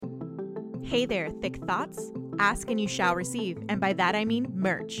Hey there, Thick Thoughts. Ask and you shall receive, and by that I mean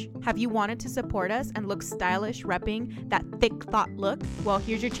merch. Have you wanted to support us and look stylish repping that thick thought look? Well,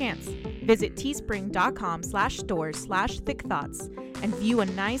 here's your chance. Visit teespring.com/stores/thickthoughts and view a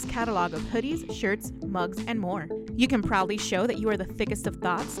nice catalog of hoodies, shirts, mugs, and more. You can proudly show that you are the thickest of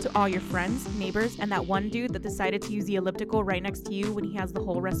thoughts to all your friends, neighbors, and that one dude that decided to use the elliptical right next to you when he has the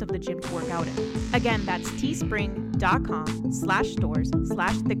whole rest of the gym to work out in. Again, that's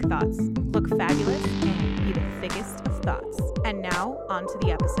teespring.com/stores/thickthoughts. Look fabulous and be the thickest of thoughts. And now, on to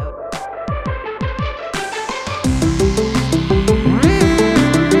the episode.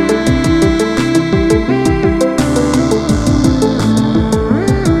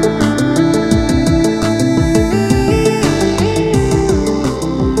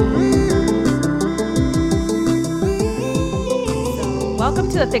 Welcome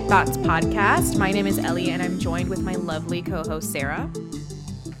to the Thick Thoughts podcast. My name is Ellie, and I'm joined with my lovely co-host, Sarah.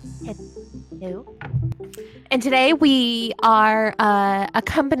 Hello. And today we are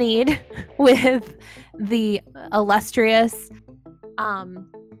accompanied with the illustrious,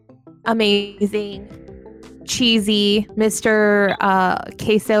 amazing, cheesy Mr.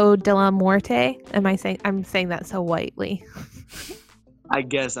 Queso de la Muerte. I'm saying that so whitely. I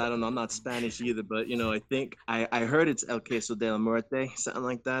guess, I don't know, I'm not Spanish either, but I think I heard it's El Queso de la Muerte, something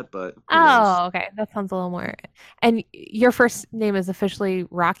like that, but oh, okay, that sounds a little more. And your first name is officially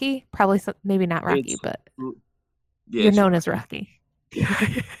Rocky? Probably maybe not Rocky, but you're known as Rocky.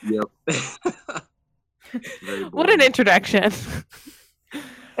 Yep. What an introduction.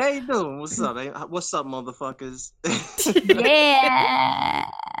 How you doing? What's up? What's up, motherfuckers? Yeah.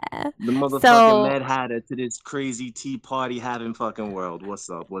 The motherfucking Mad Hatter to this crazy tea party having fucking world. What's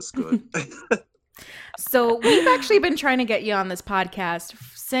up? What's good? So we've actually been trying to get you on this podcast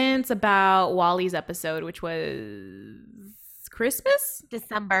since about Wally's episode, which was Christmas?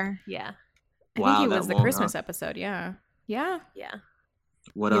 December. Yeah. I think it was the Christmas episode. Yeah.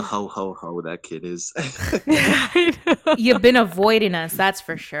 What a ho that kid is. You've been avoiding us, that's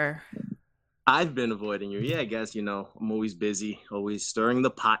for sure. I've been avoiding you. Yeah, I guess, I'm always busy, always stirring the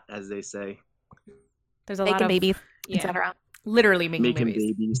pot, as they say. There's a making lot of babies, yeah, etc. Literally making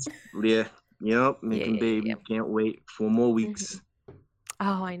babies. Yeah. Yep, making babies. Yep. Can't wait 4 more weeks.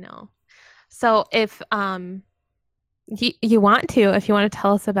 Oh, I know. So if you want to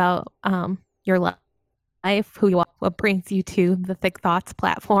tell us about your life, who you are, what brings you to the Thick Thoughts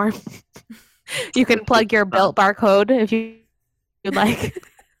platform, you can plug your Built Bar code if you'd like.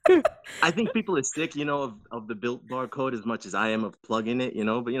 I think people are sick, of the Built Bar code as much as I am of plugging it,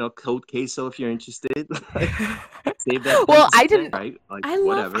 but code Queso if you're interested. Save that. Well, I didn't. Right? I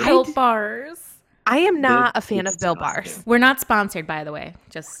love Built Bars. I am not a fan of Built Bars. We're not sponsored, by the way.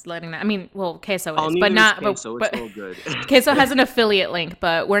 Just letting that. I mean, well, Queso is, but not. Queso, it's all good. Queso has an affiliate link,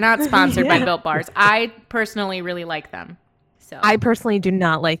 but we're not sponsored by Built Bars. I personally really like them. So I personally do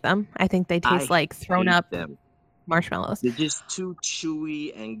not like them. I think they taste like thrown up marshmallows. They're just too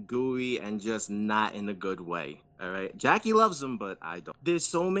chewy and gooey and just not in a good way. All right. Jackie loves them, but I don't. There's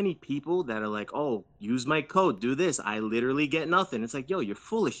so many people that are like, oh, use my code, do this. I literally get nothing. It's like, yo, you're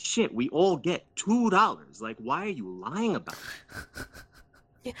full of shit. We all get $2. Like, why are you lying about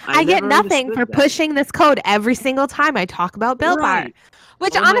it? I get nothing for pushing this code every single time I talk about Built Bar.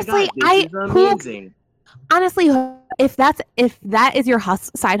 Which honestly, honestly, if that is your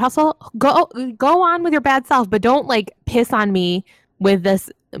side hustle, go on with your bad self, but don't like piss on me with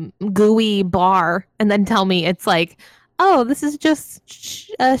this gooey bar and then tell me it's like, oh, this is just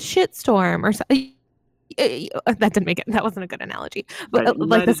a shitstorm or something. That wasn't a good analogy, but right,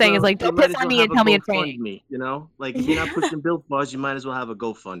 like the saying is like, don't piss on me and tell me it's raining. Like if you're not pushing Built Bars, you might as well have a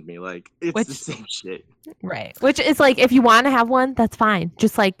GoFundMe. Like it's the same shit, right? Which is like, if you want to have one, that's fine.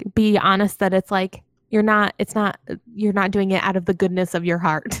 Just like be honest that it's like you're not doing it out of the goodness of your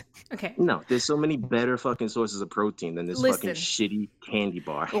heart. Okay. No, there's so many better fucking sources of protein than this fucking shitty candy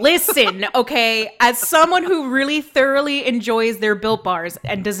bar. Listen, okay, as someone who really thoroughly enjoys their Built Bars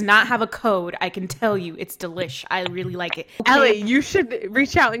and does not have a code, I can tell you it's delish. I really like it. Okay. Ellie, you should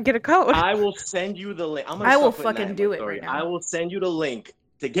reach out and get a code. I will send you the link. I will fucking do it right now. I will send you the link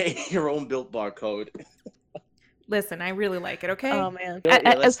to get your own Built Bar code. Listen, I really like it, okay? Oh, man.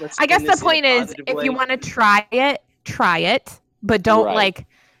 Let's I guess the point is, if you want to try it, but don't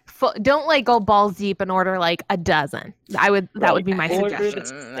don't go balls deep and order like a dozen. That would be my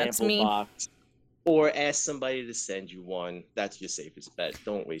suggestion. That's me. Box, or ask somebody to send you one. That's your safest bet.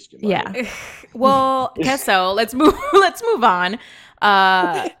 Don't waste your money. Yeah. Well, Queso, let's move on.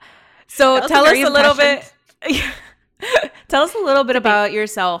 So tell us a little bit. Tell us a little bit about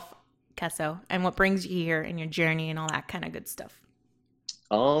yourself, Queso, and what brings you here and your journey and all that kind of good stuff.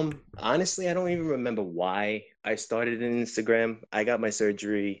 Honestly, I don't even remember why I started an Instagram. I got my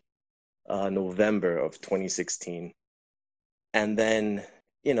surgery November of 2016. And then,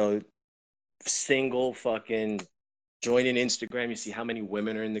 you know, single fucking joining Instagram, you see how many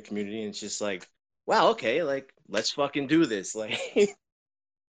women are in the community, and it's just like, wow, okay, like let's fucking do this. Like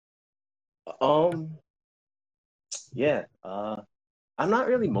um yeah, I'm not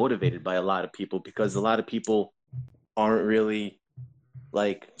really motivated by a lot of people because a lot of people aren't really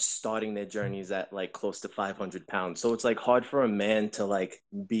like starting their journeys at like close to 500 pounds. So it's like hard for a man to like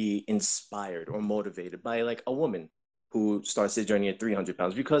be inspired or motivated by like a woman who starts their journey at 300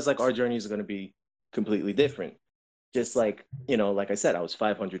 pounds because like our journeys are going to be completely different. Just like, you know, like I said, I was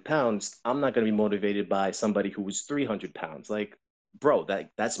 500 pounds. I'm not going to be motivated by somebody who was 300 pounds. Like, bro,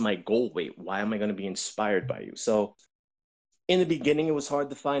 that's my goal weight. Why am I going to be inspired by you? So in the beginning, it was hard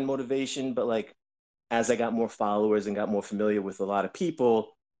to find motivation, but like as I got more followers and got more familiar with a lot of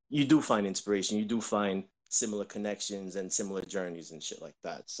people, you do find inspiration. You do find similar connections and similar journeys and shit like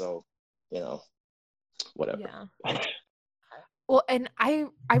that. So, you know, whatever. Yeah. Well, and I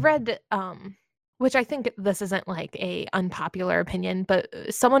read which I think this isn't like a unpopular opinion, but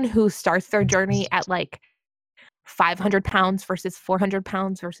someone who starts their journey at like 500 pounds versus 400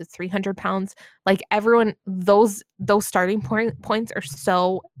 pounds versus 300 pounds, like everyone, those starting points are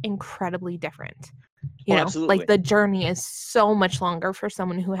so incredibly different. You Oh, know, absolutely. like the journey is so much longer for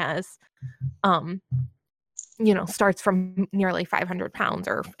someone who has you know, starts from nearly 500 pounds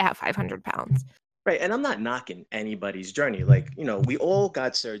or at 500 pounds. Right. And I'm not knocking anybody's journey. Like, you know, we all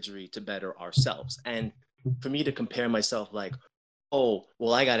got surgery to better ourselves. And for me to compare myself, like, oh,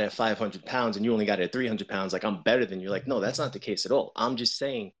 well, I got it at 500 pounds and you only got it at 300 pounds, like I'm better than you. Like, no, that's not the case at all. I'm just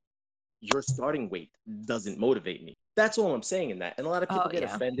saying your starting weight doesn't motivate me. That's all I'm saying in that. And a lot of people get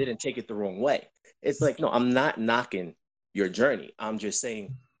offended and take it the wrong way. It's like, no, I'm not knocking your journey. I'm just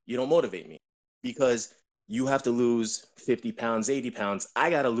saying you don't motivate me because you have to lose 50 pounds, 80 pounds. I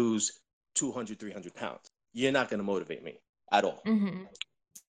got to lose 200, 300 pounds. You're not going to motivate me at all. Mm-hmm.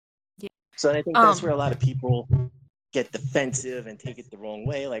 Yeah. So I think that's where a lot of people get defensive and take it the wrong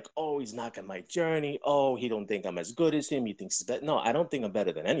way. Like, oh, he's knocking my journey. Oh, he don't think I'm as good as him. He thinks he's better. No, I don't think I'm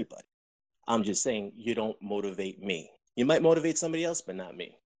better than anybody. I'm just saying you don't motivate me. You might motivate somebody else, but not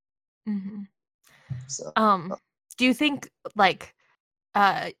me. Mm-hmm. So, do you think like,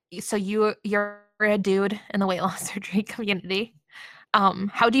 so you're a dude in the weight loss surgery community.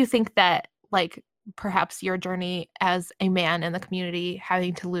 How do you think that like perhaps your journey as a man in the community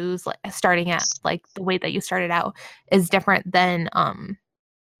having to lose like starting at like the weight that you started out is different than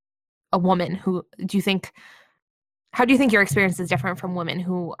a woman who how do you think your experience is different from women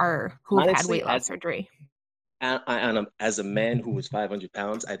who have had weight loss surgery? As a man who was 500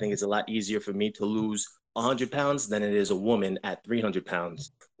 pounds, I think it's a lot easier for me to lose 100 pounds than it is a woman at 300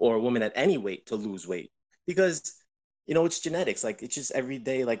 pounds or a woman at any weight to lose weight because, you know, it's genetics. Like it's just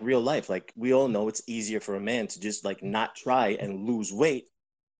everyday, like real life. Like we all know it's easier for a man to just like not try and lose weight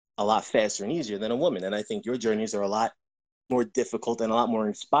a lot faster and easier than a woman. And I think your journeys are a lot more difficult and a lot more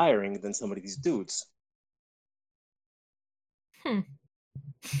inspiring than some of these dudes.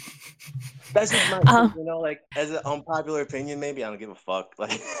 That's just my, you know, like as an unpopular opinion, maybe I don't give a fuck.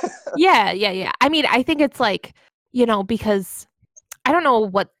 Like, yeah. I mean, I think it's like, you know, because I don't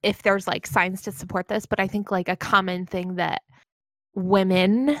know if there's like science to support this, but I think like a common thing that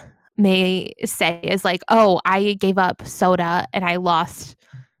women may say is like, oh, I gave up soda and I lost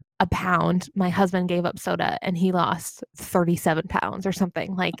a pound. My husband gave up soda and he lost 37 pounds or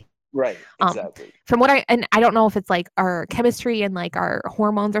something like. Right, exactly. From and I don't know if it's like our chemistry and like our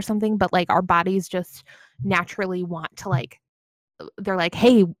hormones or something, but like our bodies just naturally want to like, they're like,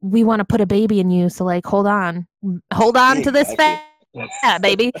 hey, we want to put a baby in you. So like, hold on to this fat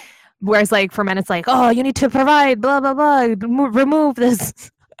baby. Whereas like for men, it's like, oh, you need to provide, blah, blah, blah, remove this.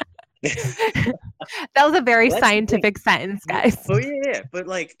 That was a very scientific sentence, guys. Oh yeah. But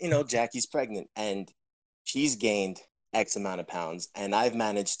like, you know, Jackie's pregnant and she's gained X amount of pounds and I've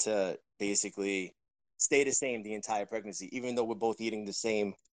managed to basically stay the same the entire pregnancy, even though we're both eating the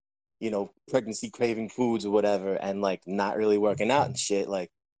same, you know, pregnancy craving foods or whatever and like not really working out and shit.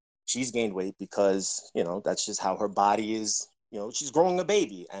 Like she's gained weight because, you know, that's just how her body is, you know, she's growing a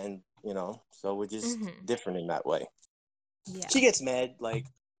baby and, you know, so we're just different in that way. Yeah. She gets mad, like,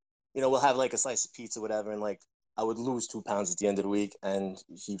 you know, we'll have like a slice of pizza, whatever, and like I would lose 2 pounds at the end of the week and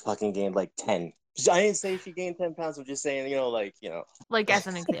she fucking gained like 10. I didn't say she gained 10 pounds. I'm just saying, you know, like, you know. Like as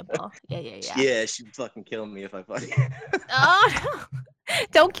an example. Yeah. Yeah, she'd fucking kill me if I fucking. Oh, no.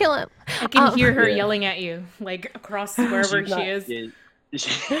 Don't kill him. I can hear her yelling at you, like across wherever she is.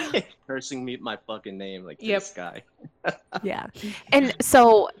 cursing me my fucking name like to Yep. this guy. Yeah. And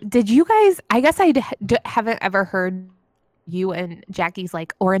so, did you guys? I guess I haven't ever heard you and Jackie's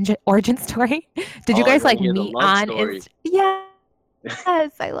like origin story. Did you Oh, guys you want like to hear the meet love on story?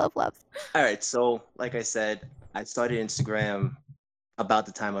 Yes, I love love. All right, so like I said, I started Instagram about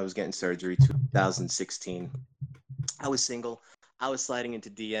the time I was getting surgery, 2016. I was single. I was sliding into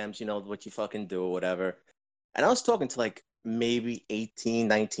DMs, you know, what you fucking do or whatever. And I was talking to like maybe 18,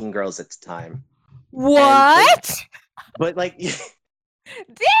 19 girls at the time. What? But like,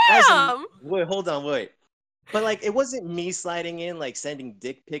 Damn. wait, hold on, wait. But like, it wasn't me sliding in, like sending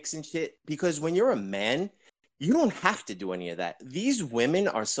dick pics and shit. Because when you're a man, you don't have to do any of that. These women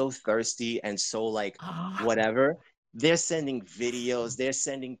are so thirsty and so like whatever. They're sending videos, they're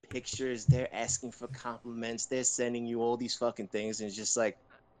sending pictures, they're asking for compliments, they're sending you all these fucking things, and it's just like,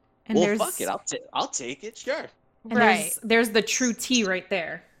 And well, fuck it, I'll take it, sure. And there's the true tea right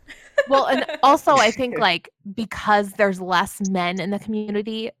there. Well, and also I think like because there's less men in the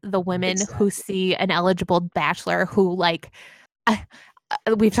community, the women who see an eligible bachelor who like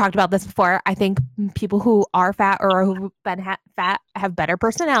we've talked about this before. I think people who are fat or who've been fat have better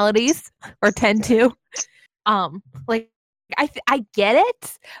personalities or tend to. Like I get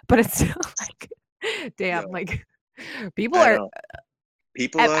it, but it's still like, damn, like people are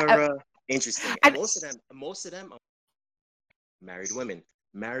interesting. And most of them are married women.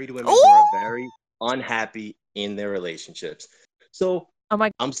 Married women who are very unhappy in their relationships. So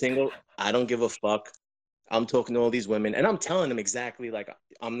I'm single. I don't give a fuck. I'm talking to all these women and I'm telling them exactly like,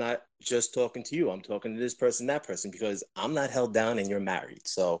 I'm not just talking to you. I'm talking to this person, that person, because I'm not held down and you're married.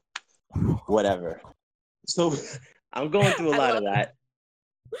 So whatever. So I'm going through a lot of that.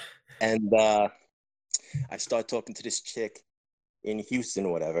 And I start talking to this chick in Houston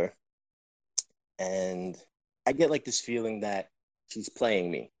or whatever. And I get like this feeling that she's playing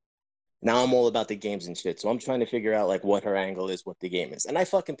me. Now I'm all about the games and shit. So I'm trying to figure out like what her angle is, what the game is. And I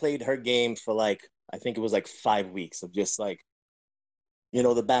fucking played her game for like, I think it was like 5 weeks of just like, you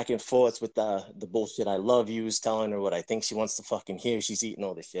know, the back and forths with the bullshit I love yous, telling her what I think she wants to fucking hear. She's eating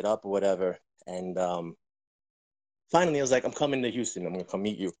all this shit up or whatever. And finally I was like, I'm coming to Houston. I'm going to come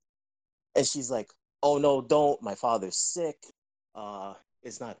meet you. And she's like, oh no, don't. My father's sick.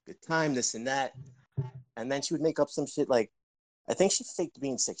 It's not a good time, this and that. And then she would make up some shit like, I think she faked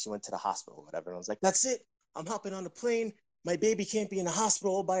being sick. She went to the hospital or whatever. And I was like, that's it. I'm hopping on the plane. My baby can't be in the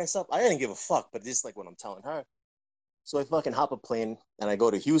hospital all by herself. I didn't give a fuck, but this is like what I'm telling her. So I fucking hop a plane and I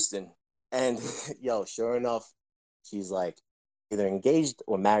go to Houston. And yo, sure enough, she's like either engaged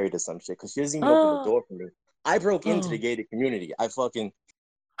or married or some shit because she doesn't even open the door for me. I broke into the gated community. I fucking,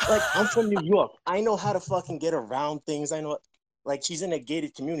 like, I'm from New York. I know how to fucking get around things. I know, like, she's in a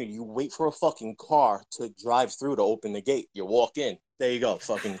gated community. You wait for a fucking car to drive through to open the gate. You walk in. There you go.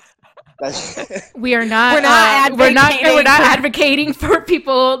 Fucking. We're not advocating for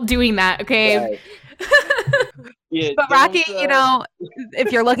people doing that. Okay. Right. Yeah, but Rocky, you know,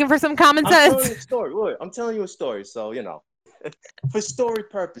 if you're looking for some common sense, I'm telling you a story. So you know, for story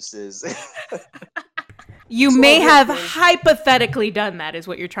purposes, you may have hypothetically done that, is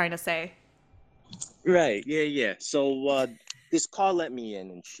what you're trying to say. Right. Yeah. So this car let me in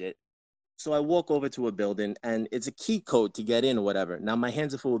and shit. So I walk over to a building and it's a key code to get in or whatever. Now my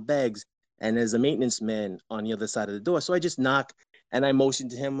hands are full of bags and there's a maintenance man on the other side of the door. So I just knock and I motion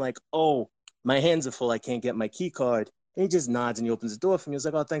to him like, oh, my hands are full. I can't get my key card. And he just nods and he opens the door for me. I was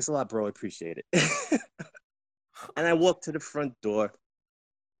like, oh, thanks a lot, bro. I appreciate it. And I walk to the front door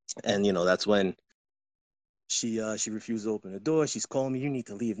and, you know, that's when she refused to open the door. She's calling me, you need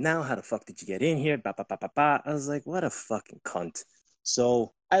to leave now. How the fuck did you get in here? Ba, ba, ba, ba, ba. I was like, what a fucking cunt.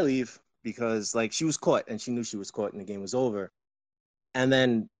 So I leave because like she was caught and she knew she was caught and the game was over. And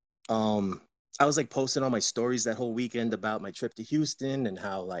then I was like posting on my stories that whole weekend about my trip to Houston and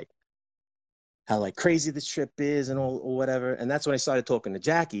how crazy this trip is and all or whatever. And that's when I started talking to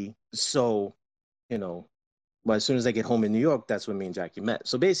Jackie. So, you know, well, as soon as I get home in New York, that's when me and Jackie met.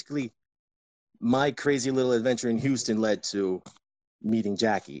 So basically, my crazy little adventure in Houston led to meeting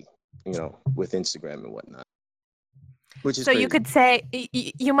Jackie, you know, with Instagram and whatnot. Which is so crazy. you could say,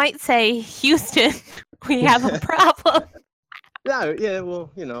 you might say, Houston, we have a problem. Yeah, well,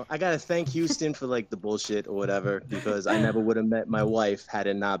 you know, I gotta thank Houston for like the bullshit or whatever, because I never would have met my wife had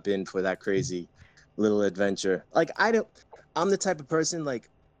it not been for that crazy little adventure. Like I'm the type of person like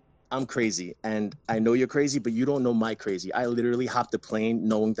I'm crazy and I know you're crazy, but you don't know my crazy. I literally hopped a plane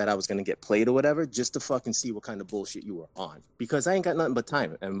knowing that I was gonna get played or whatever, just to fucking see what kind of bullshit you were on. Because I ain't got nothing but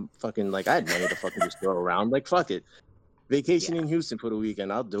time and fucking like I had money to fucking just throw around. Like fuck it. Vacation in Houston for the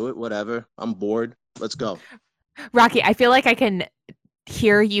weekend. I'll do it, whatever. I'm bored. Let's go. Rocky, I feel like I can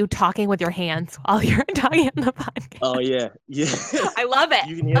hear you talking with your hands while you're talking in the podcast. Oh yeah. I love it.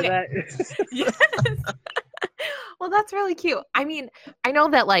 You can hear Okay. that? Yes. Well, that's really cute. I mean, I know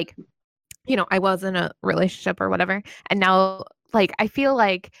that like, I was in a relationship or whatever, and now like I feel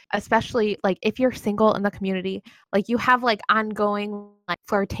like especially like if you're single in the community, like you have like ongoing like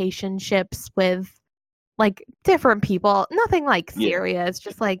flirtationships with like different people, nothing like Yeah. serious,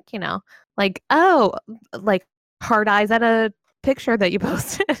 just like, like oh, like hard eyes at a picture that you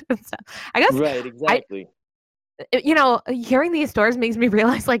posted and stuff. I guess Right, exactly. hearing these stories makes me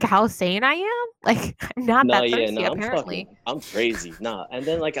realize like how sane I am. Like I'm not No, that yeah, thirsty no, apparently. I'm crazy. Nah. And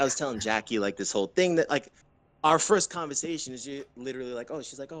then like I was telling Jackie like this whole thing that like our first conversation is literally like, oh,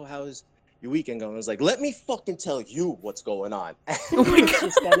 she's like, oh, how's your weekend going? I was like, let me fucking tell you what's going on. Oh my And we God.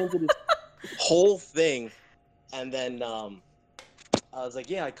 just got into this whole thing. And then I was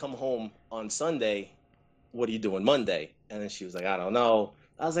like, yeah, I come home on Sunday. What are you doing Monday? And then she was like, I don't know.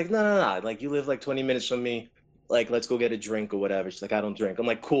 I was like, no. Like, you live like 20 minutes from me. Like, let's go get a drink or whatever. She's like, I don't drink. I'm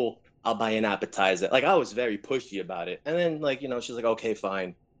like, cool. I'll buy an appetizer. Like, I was very pushy about it. And then, like, she's like, okay,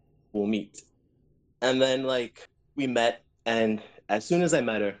 fine. We'll meet. And then, like, we met. And as soon as I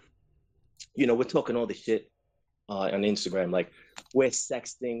met her, we're talking all the shit on Instagram. Like, we're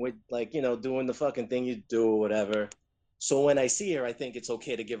sexting. We're, like, doing the fucking thing you do or whatever. So when I see her, I think it's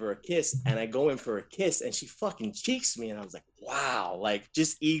okay to give her a kiss, and I go in for a kiss, and she fucking cheeks me, and I was like, wow, like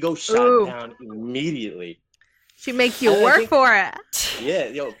just ego shot Ooh. down immediately. She makes you And I work think, for it.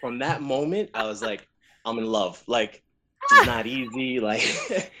 yeah, from that moment, I was like, I'm in love. Like, she's not easy. Like,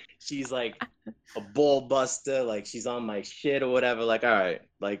 she's like a ball buster. Like, she's on my shit or whatever. Like, all right.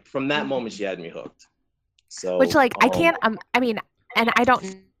 Like, from that moment, she had me hooked. So, Which like I can't I mean, and I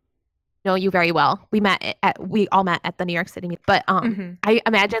don't know you very well. We all met at the New York City meet, but I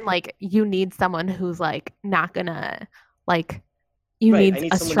imagine like you need someone who's like not gonna like you right, I need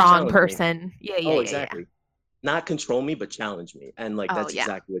need a someone to strong challenge me. person. Yeah. Oh, exactly. Not control me, but challenge me. And like Oh, that's yeah.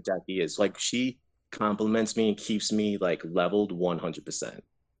 exactly what Jackie is. Like she compliments me and keeps me like leveled 100%.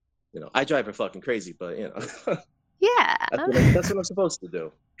 I drive her fucking crazy, but Yeah. that's what I'm supposed to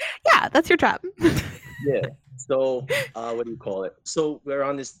do. Yeah, that's your job. Yeah. So, what do you call it? So we're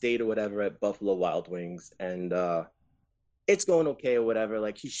on this date or whatever at Buffalo Wild Wings, and it's going okay or whatever.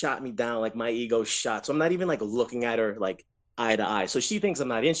 Like he shot me down, like my ego shot. So I'm not even like looking at her like eye to eye. So she thinks I'm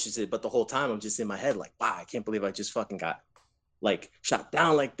not interested, but the whole time I'm just in my head like, wow, I can't believe I just fucking got like shot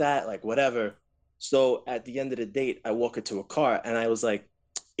down like that, like whatever. So at the end of the date, I walk her to a car and I was like,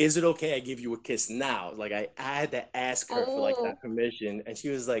 is it okay I give you a kiss now? Like I had to ask her for like that permission. And she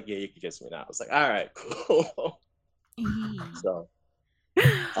was like, yeah, you can kiss me now. I was like, all right, cool. So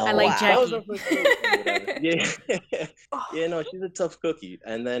I like that was Jackie. our first date or whatever. Yeah. Yeah, no, she's a tough cookie.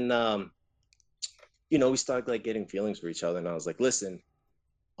 And then we started like getting feelings for each other. And I was like, listen,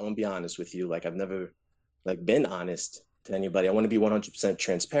 I'm gonna be honest with you. Like I've never like been honest to anybody. I want to be 100%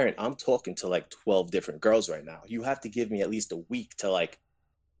 transparent. I'm talking to like 12 different girls right now. You have to give me at least a week to like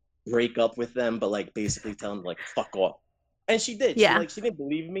break up with them, but like basically tell them like fuck off. And she did. Yeah. She didn't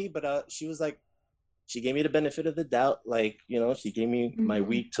believe me, but she was like, she gave me the benefit of the doubt. Like, she gave me my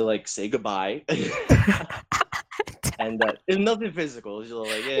week to like say goodbye. And it's nothing physical. She's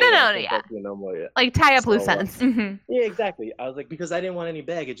like, yeah. No more yet. Like tie up loose ends. Yeah, exactly. I was like, because I didn't want any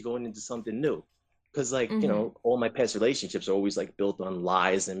baggage going into something new. Because like, all my past relationships are always like built on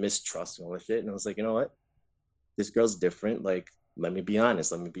lies and mistrust and all that shit. And I was like, you know what? This girl's different. Like, let me be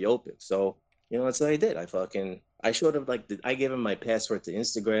honest. Let me be open. So, that's what I did. I showed up like, I gave her my password to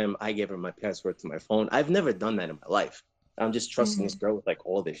Instagram. I gave her my password to my phone. I've never done that in my life. I'm just trusting this girl with like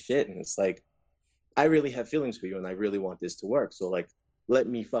all this shit. And it's like, I really have feelings for you and I really want this to work. So like, let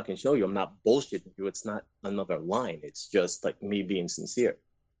me fucking show you I'm not bullshitting you. It's not another line. It's just like me being sincere.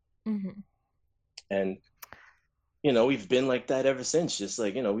 And, we've been like that ever since. Just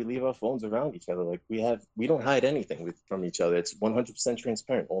like, we leave our phones around each other. Like we don't hide anything from each other. It's 100%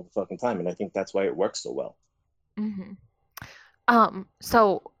 transparent all the fucking time. And I think that's why it works so well.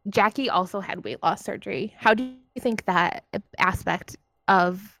 So Jackie also had weight loss surgery. How do you think that aspect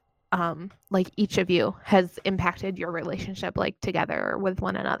of like each of you has impacted your relationship like together or with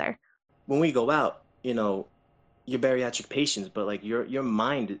one another? When we go out, you're bariatric patients, but like your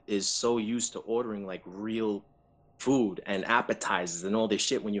mind is so used to ordering like real food and appetizers and all this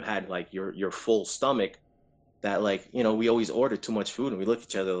shit when you had like your full stomach that like, we always order too much food and we look at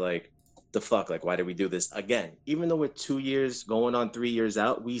each other like, the fuck, like why did we do this again? Even though we're 2 years going on 3 years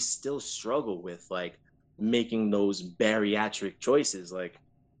out, we still struggle with like making those bariatric choices. Like,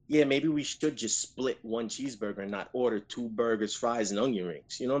 yeah, maybe we should just split one cheeseburger and not order 2 burgers, fries, and onion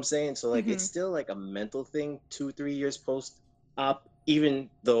rings. You know what I'm saying? So like it's still like a mental thing 2-3 years post op. even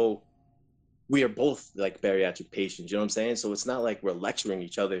though we are both like bariatric patients, you know what I'm saying? So it's not like we're lecturing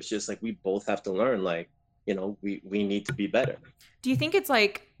each other. It's just like we both have to learn, like, we need to be better. Do you think it's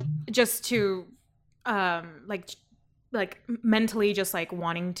like just to like mentally just like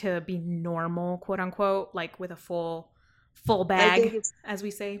wanting to be normal, quote unquote, like with a full I think bag, it's as we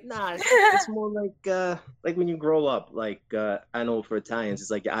say? nah, it's more like when you grow up, like I know for Italians,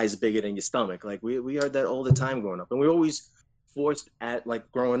 it's like your eyes are bigger than your stomach. Like we heard that all the time growing up. And we're always forced at like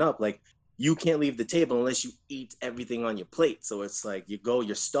growing up, like you can't leave the table unless you eat everything on your plate. So it's like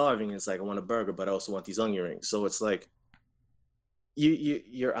you're starving, and it's like I want a burger, but I also want these onion rings. So it's like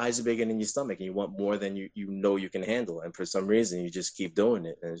your eyes are bigger than your stomach, and you want more than you can handle. And for some reason you just keep doing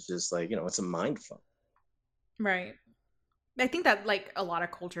it. And it's just like, it's a mind fuck. Right. I think that like a lot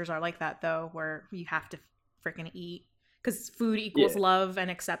of cultures are like that though, where you have to freaking eat because food equals Yeah. love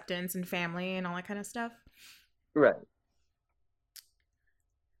and acceptance and family and all that kind of stuff. Right.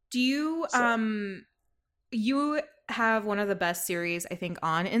 Do you So you have one of the best series I think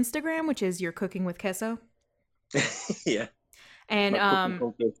on Instagram, which is your cooking with queso. yeah. And My cooking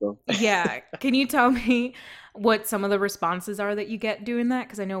con queso. yeah, can you tell me what some of the responses are that you get doing that?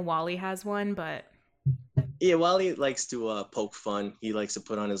 Because I know Wally has one, but Yeah, Wally likes to poke fun. He likes to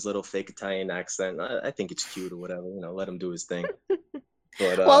put on his little fake Italian accent. I think it's cute or whatever, let him do his thing.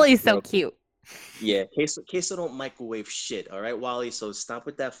 But Wally's so cute. yeah, Queso don't microwave shit, all right, Wally. So stop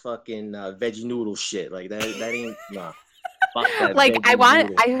with that fucking veggie noodle shit. Like that ain't nah. Fuck that Like veggie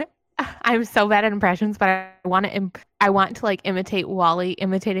noodle. I'm so bad at impressions, but I want to like imitate Wally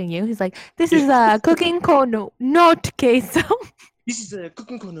imitating you. He's like, "This is cooking con not queso." This is a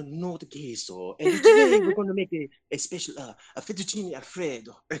cooking con not queso, and today we're gonna make a special a fettuccine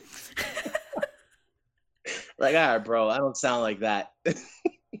alfredo. Like, all right, bro, I don't sound like that.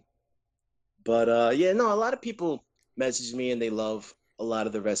 But yeah, no, a lot of people message me and they love a lot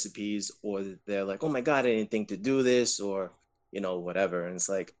of the recipes, or they're like, "Oh my God, I didn't think to do this," or whatever. And it's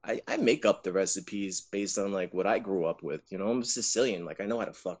like I make up the recipes based on like what I grew up with. I'm Sicilian, like I know how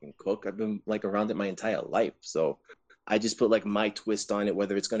to fucking cook. I've been like around it my entire life, so I just put like my twist on it,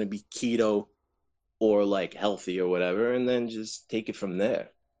 whether it's gonna be keto or like healthy or whatever, and then just take it from there.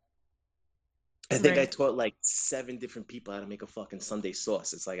 I think I right. taught like 7 different people how to make a fucking Sunday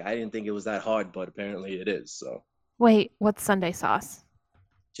sauce. It's like I didn't think it was that hard, but apparently it is. So Wait, what's Sunday sauce?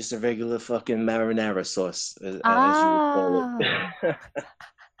 just a regular fucking marinara sauce, as you would call Ah, it.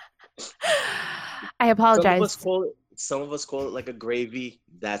 I apologize. Some of us call it like a gravy.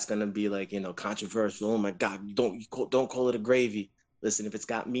 That's gonna be like, controversial. Oh my God, don't call it a gravy. Listen, if it's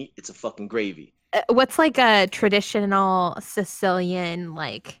got meat, it's a fucking gravy. What's like a traditional Sicilian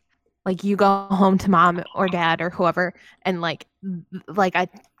like you go home to mom or dad or whoever and like a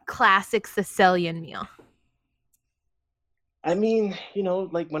classic Sicilian meal. I mean,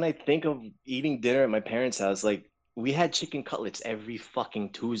 like when I think of eating dinner at my parents' house, like we had chicken cutlets every fucking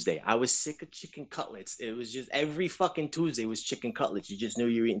Tuesday. I was sick of chicken cutlets. It was just every fucking Tuesday was chicken cutlets. You just knew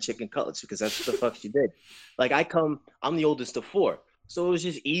you were eating chicken cutlets because that's what the fuck you did. Like I'm the oldest of four. So it was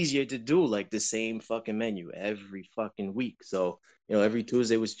just easier to do like the same fucking menu every fucking week. So, every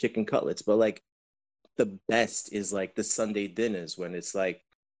Tuesday was chicken cutlets. But like the best is like the Sunday dinners when it's like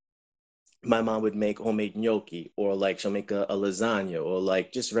my mom would make homemade gnocchi, or like she'll make a lasagna, or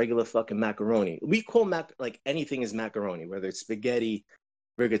like just regular fucking macaroni. We call like anything is macaroni, whether it's spaghetti,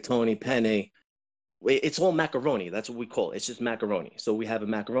 rigatoni, penne. It's all macaroni. That's what we call it. It's just macaroni. So we have a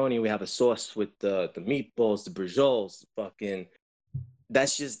macaroni, we have a sauce with the meatballs, the brijoles, fucking.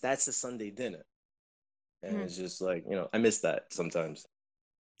 That's the Sunday dinner, and it's just like I miss that sometimes.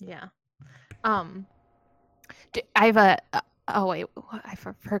 Yeah. Um, I have a. Oh wait,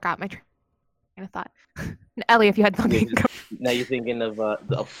 forgot my train of thought. Ellie, if you had something. Now you're thinking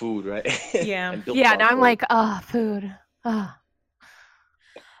of food, right? Yeah. Yeah. Now I'm like, food.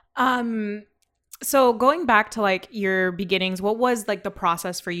 So going back to like your beginnings, what was like the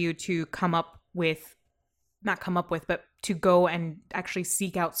process for you to not come up with, but to go and actually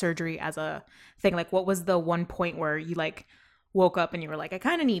seek out surgery as a thing? Like, what was the one point where you like woke up and you were like, I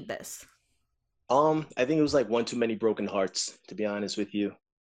kind of need this? I think it was like one too many broken hearts, to be honest with you.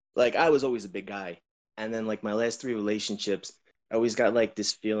 Like I was always a big guy, and then like my last 3 relationships, I always got like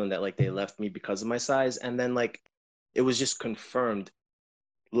this feeling that like they left me because of my size, and then like it was just confirmed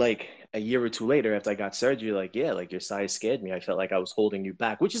like a year or two later after I got surgery, like, yeah, like your size scared me. I felt like I was holding you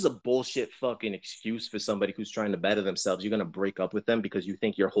back, which is a bullshit fucking excuse for somebody who's trying to better themselves. You're gonna break up with them because you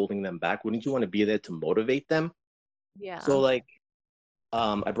think you're holding them back. Wouldn't you want to be there to motivate them? So Yeah. like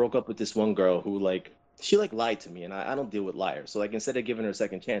I broke up with this one girl who like she like lied to me, and I don't deal with liars. So like instead of giving her a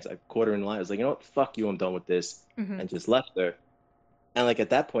second chance, I caught her in lie. I was like, you know what, fuck you, I'm done with this, Mm-hmm. and just left her. And like at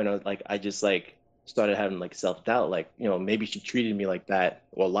that point, I just like started having like self-doubt, like, maybe she treated me like that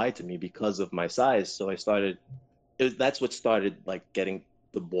or lied to me because of my size. So I started, that's what started like getting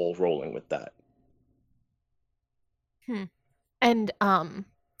the ball rolling with that. Hmm. And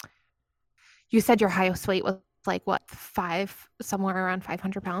you said your highest weight was like what, somewhere around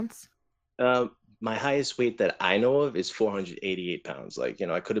 500 pounds? My highest weight that I know of is 488 pounds. Like,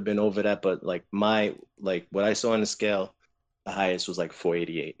 I could have been over that, but like what I saw on the scale, the highest was like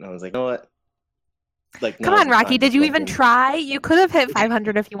 488. And I was like, you know what? Like Come now's on, the Rocky. time to Did you even fucking. try? You could have hit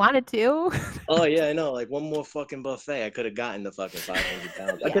 500 if you wanted to. Oh yeah, I know. Like one more fucking buffet, I could have gotten the fucking 500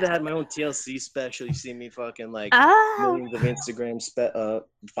 pounds. I could have Yeah. had my own TLC special. You see me fucking like Oh, millions of Instagram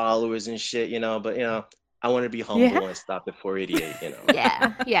followers and shit, But I want to be yeah. humble and stop at 488.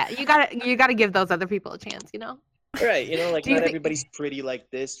 Yeah. Yeah. You gotta give those other people a chance. Right, like Do you not think? everybody's pretty like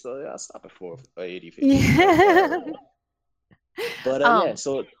this, so I'll stop at 480 if you keep it going. Yeah. But yeah, um.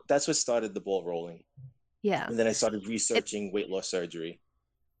 so that's what started the ball rolling. Yeah. And then I started It. researching weight loss surgery.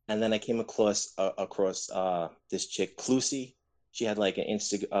 And then I came across this chick, Clusie. She had like a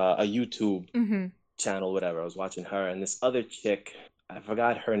YouTube Mm-hmm. channel, whatever. I was watching her and this other chick. I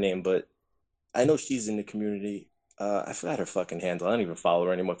forgot her name, but I know she's in the community. I forgot her fucking handle. I don't even follow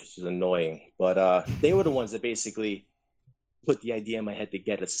her anymore because she's annoying. But they were the ones that basically put the idea in my head to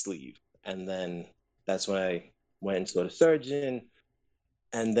get a sleeve. And then that's when I went and saw the surgeon.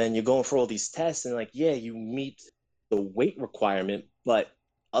 And then you're going for all these tests, and like, yeah, you meet the weight requirement, but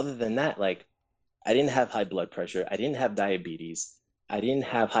other than that, like, I didn't have high blood pressure, I didn't have diabetes, I didn't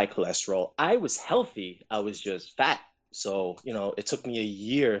have high cholesterol. I was healthy, I was just fat. So it took me a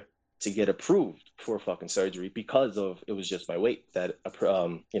year to get approved for fucking surgery because of it was just my weight that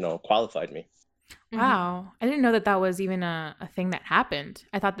qualified me. Wow. I didn't know that that was even a thing that happened.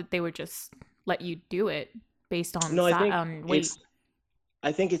 I thought that they would just let you do it based on No, on weight.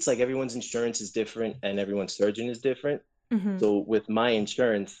 I think it's like everyone's insurance is different and everyone's surgeon is different. Mm-hmm. So with my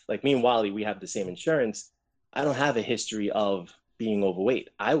insurance, like me and Wally, we have the same insurance. I don't have a history of being overweight.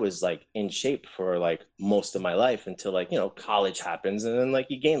 I was like in shape for like most of my life until like, college happens and then like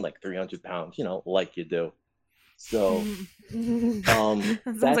you gain like 300 pounds, like you do. So That sounds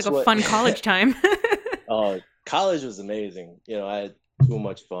like that's a what fun college time. college was amazing. I had too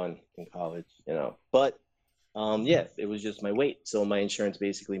much fun in college, But yeah, it was just my weight. So my insurance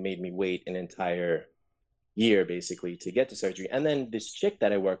basically made me wait an entire year basically to get the surgery. And then this chick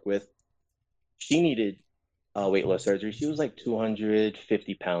that I work with, she needed weight loss surgery. She was like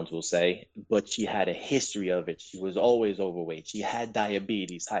 250 pounds, we'll say, but she had a history of it. She was always overweight. She had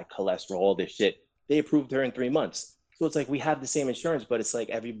diabetes, high cholesterol, all this shit. They approved her in 3 months. So it's like we have the same insurance, but it's like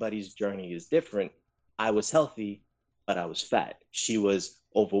everybody's journey is different. I was healthy, but I was fat. She was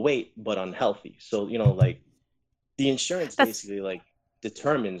overweight, but unhealthy. So, like the insurance That's basically like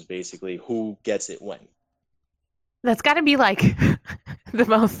determines basically who gets it when. that's got to be like the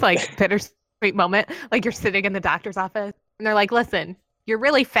most like bittersweet moment. Like you're sitting in the doctor's office and they're like, "Listen, you're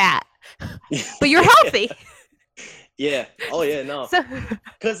really fat, but you're healthy." Yeah. Oh yeah, no. So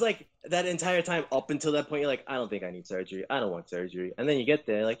Because like that entire time up until that point, you're like, I don't think I need surgery. I don't want surgery. And then you get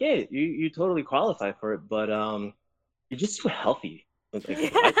there, like, hey, you totally qualify for it, but you're just too healthy. Like,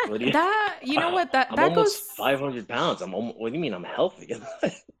 what do you? That you know what that I'm that almost goes 500 pounds. What do you mean I'm healthy?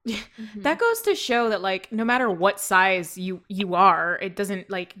 that goes to show that like no matter what size you are, it doesn't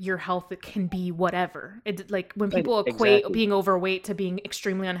like your health it can be whatever. It like when Right, people equate exactly. being overweight to being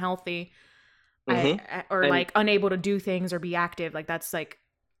extremely unhealthy, Hmm. or And like unable to do things or be active, like that's like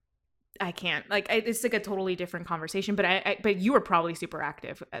I can't like it's like a totally different conversation. But but you were probably super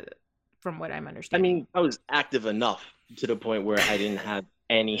active, from what I'm I understanding. mean, I was active enough to the point where I didn't have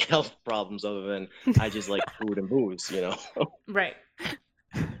any health problems other than I just like food and booze. Right.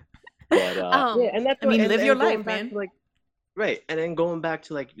 But yeah, um and that's I what mean, live your and going life, back man. to like right, and then going back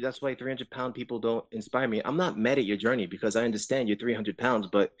to like that's why 300-pound people don't inspire me. I'm not mad at your journey because I understand you're 300 pounds,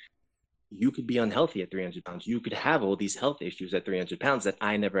 but you could be unhealthy at 300 pounds. You could have all these health issues at 300 pounds that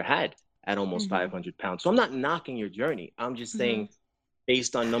I never had at almost Mm-hmm. 500 pounds. So I'm not knocking your journey. I'm just Mm-hmm. saying,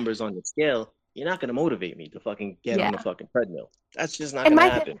 based on numbers on the scale, you're not gonna motivate me to fucking get on yeah. the fucking treadmill. That's just not And gonna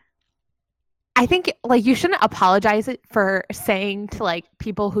my happen. I think like you shouldn't apologize for saying to like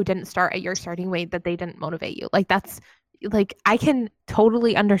people who didn't start at your starting weight that they didn't motivate you. Like that's like I can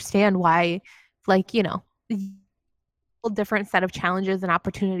totally understand why like, a different set of challenges and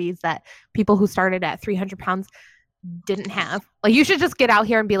opportunities that people who started at 300 pounds didn't have. Like you should just get out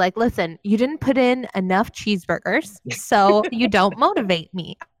here and be like, "Listen, you didn't put in enough cheeseburgers, so you don't motivate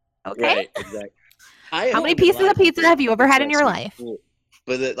me." Okay? Right, exactly. I How many offended a pieces lot of of pizza people have you ever with had in that your sweet life? food.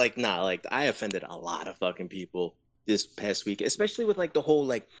 But like, nah, like I offended a lot of fucking people this past week, especially with like the whole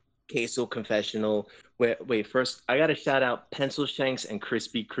like Queso confessional. Where wait, first I gotta shout out Pencil Shanks and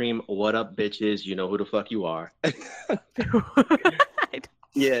Krispy Kreme. What up, bitches? You know who the fuck you are.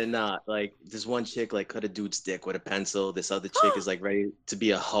 Yeah, nah, like this one chick like cut a dude's dick with a pencil. This other chick is like ready to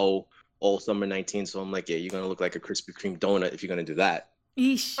be a hoe all summer 19. So I'm like, yeah, you're gonna look like a Krispy Kreme donut if you're gonna do that.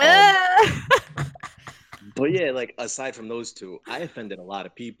 Eesh. But yeah, like aside from those two, I offended a lot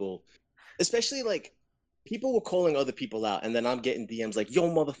of people, especially like people were calling other people out, and then I'm getting DMs like, yo,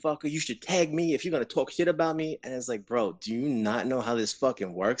 motherfucker, you should tag me if you're gonna talk shit about me. And it's like, bro, do you not know how this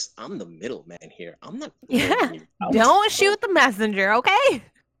fucking works? I'm the middleman here. I'm not Yeah. calling you out. Don't shoot the messenger, okay?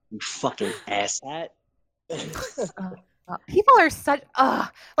 You fucking asshat. People are such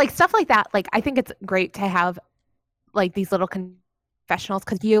like stuff like that. Like I think it's great to have like these little confessionals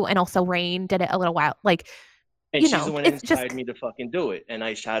because you and also Rain did it a little while. Like And you she's know, the one that it's inspired just me to fucking do it. And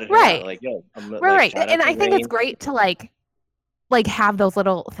I shouted her right, out like, yo, I'm like, right. shout out And to I think it's Rain. great to like have those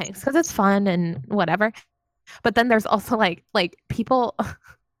little things because it's fun and whatever. But then there's also like people.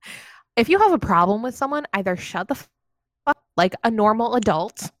 If you have a problem with someone, either shut the fuck like a normal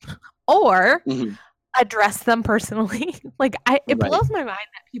adult, or Mhm. address them personally. Like it Right. blows my mind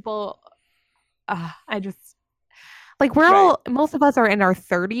that people. I just like we're Right. all most of us are in our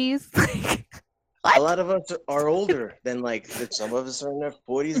 30s. Like A what? lot of us are older than like some of us are in their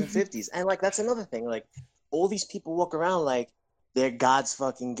 40s and 50s. And like that's another thing. Like all these people walk around like they're God's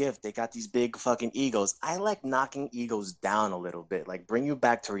fucking gift. They got these big fucking egos. I like knocking egos down a little bit, like bring you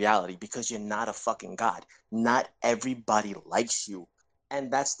back to reality because you're not a fucking God. Not everybody likes you.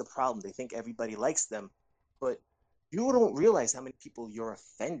 And that's the problem. They think everybody likes them, but you don't realize how many people you're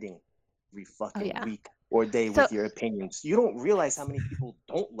offending every fucking yeah. week or day So- with your opinions. You don't realize how many people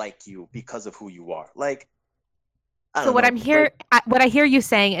don't like you because of who you are. Like, I So don't what know. I'm here, what I hear you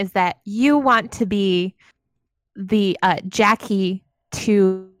saying is that you want to be the Jackie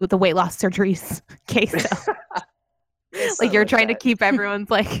to the weight loss surgeries case. Yeah, Like you're trying to that. keep everyone's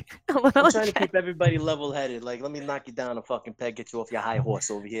like a little. I'm trying to keep everybody level-headed. Like, let me knock you down a fucking peg, get you off your high horse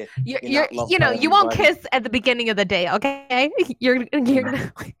over here. You're not loved you know by you won't everybody. kiss at the beginning of the day, okay? You're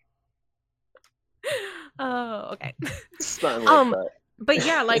gonna. Oh, okay. Something like that. But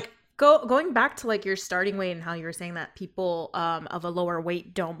yeah, like going back to like your starting weight and how you were saying that people of a lower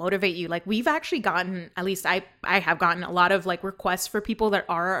weight don't motivate you. Like we've actually gotten, at least I have gotten a lot of like requests for people that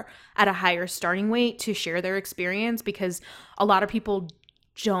are at a higher starting weight to share their experience because a lot of people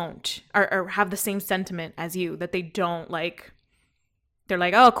don't or have the same sentiment as you that they don't like. They're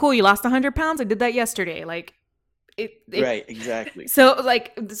like, oh, cool, you lost 100 pounds. I did that yesterday. Like it Right, exactly. So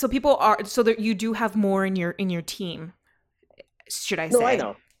like so people are so that you do have more in your team. Should I say? No, I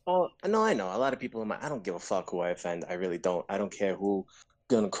know. Oh, no, I know. A lot of people in my, I don't give a fuck who I offend. I really don't. I don't care who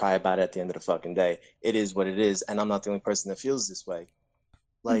gonna cry about it at the end of the fucking day. It is what it is, and I'm not the only person that feels this way.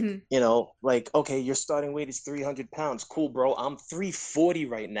 Like, Mhm. you know, like, okay, your starting weight is 300 pounds. Cool, bro. I'm 340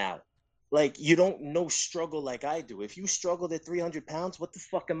 right now. Like, you don't know struggle like I do. If you struggled at 300 pounds, what the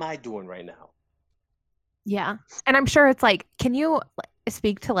fuck am I doing right now? Yeah, and I'm sure it's like, can you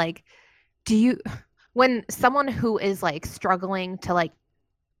speak to like, do you when someone who is like struggling to like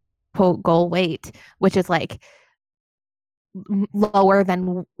quote goal weight, which is like lower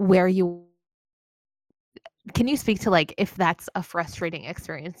than where you, can you speak to like if that's a frustrating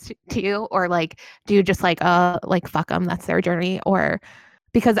experience to you, or like do you just like fuck them, that's their journey, or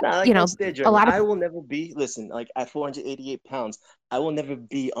because Nah, like you know that's their a journey. lot of I will never be, listen, like at 488 pounds, I will never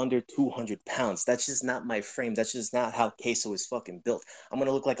be under 200 pounds. That's just not my frame. That's just not how Queso is fucking built. I'm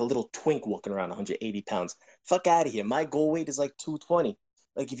gonna look like a little twink walking around 180 pounds. Fuck out of here. My goal weight is like 220.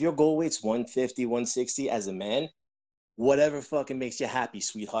 Like if your goal weight's 150, 160 as a man, whatever fucking makes you happy,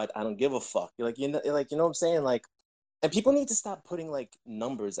 sweetheart. I don't give a fuck. You're like, you know what I'm saying? Like, and people need to stop putting like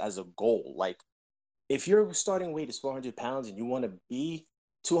numbers as a goal. Like, if your starting weight is 400 pounds and you want to be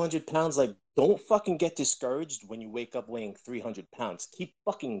 200 pounds, like, don't fucking get discouraged when you wake up weighing 300 pounds. Keep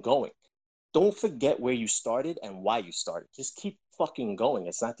fucking going. Don't forget where you started and why you started. Just keep fucking going.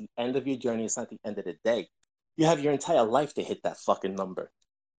 It's not the end of your journey. It's not the end of the day. You have your entire life to hit that fucking number.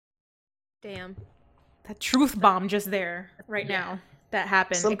 Damn. That truth bomb just there right now. That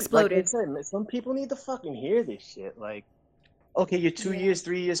happened. Exploded. Like I said, some people need to fucking hear this shit. Like, okay, you're 2 years,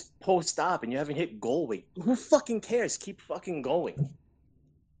 3 years post-op and you haven't hit goal weight. Who fucking cares? Keep fucking going.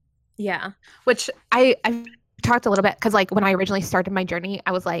 Yeah, which I've talked a little bit because like when I originally started my journey,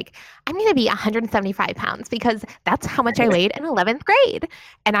 I was like, I'm gonna be 175 pounds because that's how much I weighed in 11th grade,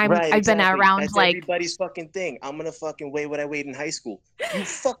 and I've Exactly. been around That's like everybody's fucking thing. I'm gonna fucking weigh what I weighed in high school. You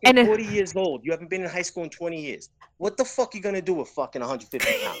fucking and 40 years old. You haven't been in high school in 20 years. What the fuck you gonna do with fucking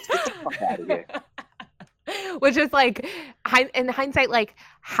 150 pounds? Get the fuck out of here. which is like, in hindsight, like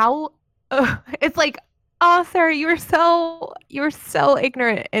how it's like, oh, Sarah, you were so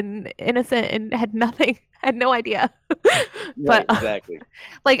ignorant and innocent and had no idea. Right, But exactly.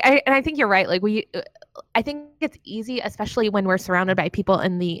 like, I think you're right. Like I think it's easy, especially when we're surrounded by people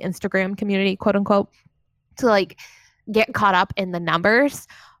in the Instagram community, quote unquote, to like get caught up in the numbers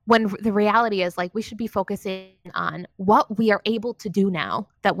when the reality is like we should be focusing on what we are able to do now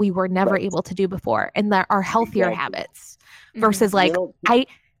that we were never Right. able to do before, and that are healthier Exactly. habits versus like You know, I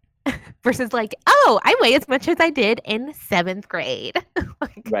versus like, oh, I weigh as much as I did in 7th grade.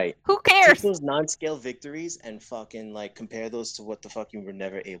 Like, right. who Take cares? those non-scale victories and fucking like compare those to what the fuck you were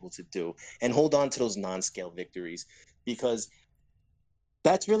never able to do, and hold on to those non-scale victories, because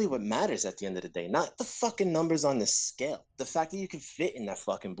that's really what matters at the end of the day. Not the fucking numbers on the scale. The fact that you can fit in that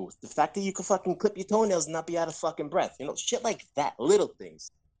fucking booth. The fact that you can fucking clip your toenails and not be out of fucking breath. You know, shit like that. Little things.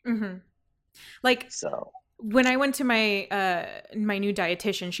 Like So when I went to my new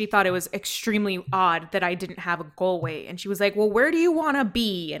dietitian, she thought it was extremely odd that I didn't have a goal weight, and she was like, "Well, where do you want to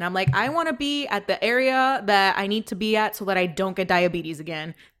be?" And I'm like, "I want to be at the area that I need to be at so that I don't get diabetes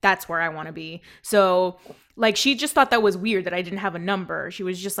again. That's where I want to be." So, like, she just thought that was weird that I didn't have a number. She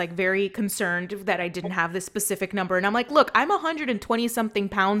was just like very concerned that I didn't have this specific number, and I'm like, "Look, I'm 120 something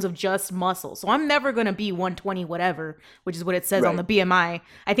pounds of just muscle, so I'm never gonna be 120 whatever, which is what it says on the right. BMI.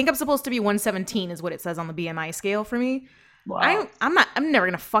 I think I'm supposed to be 117 is what it says on the BMI scale for me. Wow. I'm never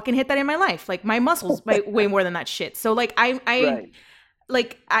gonna fucking hit that in my life. Like my muscles weigh way more than that shit. So like Right.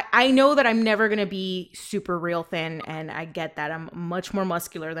 I know that I'm never gonna be super real thin, and I get that. I'm much more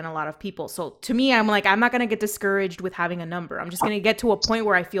muscular than a lot of people. So to me, I'm like, I'm not gonna get discouraged with having a number. I'm just gonna get to a point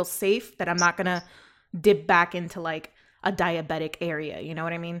where I feel safe that I'm not gonna dip back into like a diabetic area. You know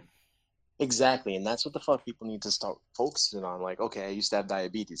what I mean? Exactly. And that's what the fuck people need to start focusing on. Like, okay, I used to have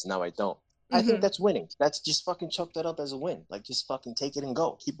diabetes, now I don't. I think Mm-hmm. that's winning. That's just fucking chuck that up as a win. Like, just fucking take it and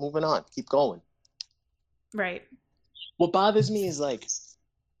go. Keep moving on. Keep going. Right. What bothers me is like,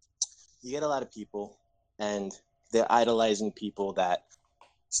 you get a lot of people and they're idolizing people that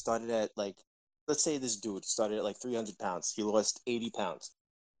started at like, let's say this dude started at like 300 pounds. He lost 80 pounds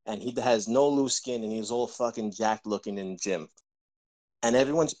and he has no loose skin and he's all fucking jacked looking in the gym. And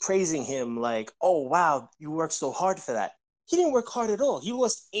everyone's praising him like, oh, wow, you worked so hard for that. He didn't work hard at all. He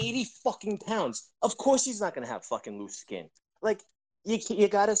lost 80 fucking pounds. Of course he's not going to have fucking loose skin. Like, you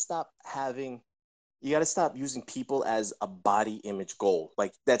got to stop having, you got to stop using people as a body image goal.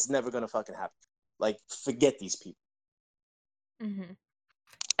 Like, that's never going to fucking happen. Like, forget these people. Mm-hmm.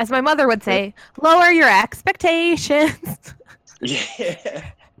 As my mother would say, lower your expectations.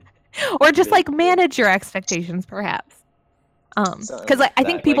 Yeah. Or just like manage your expectations, perhaps. Because like, I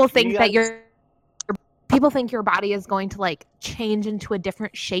think people think that people think your body is going to like change into a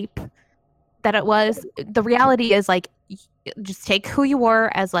different shape that it was. The reality is like, just take who you were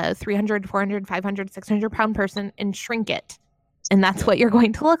as a 300, 400, 500, 600 pound person and shrink it. And that's what you're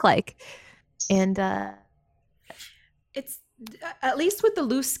going to look like. And It's at least with the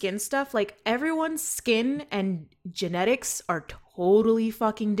loose skin stuff, like everyone's skin and genetics are totally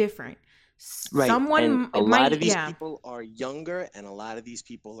fucking different. Right. Someone and a lot of these yeah. people are younger and a lot of these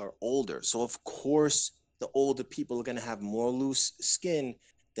people are older. So of course the older people are going to have more loose skin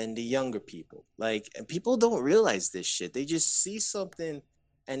than the younger people. Like, and people don't realize this shit. They just see something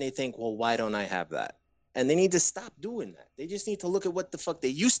and they think, well, why don't I have that? And they need to stop doing that. They just need to look at what the fuck they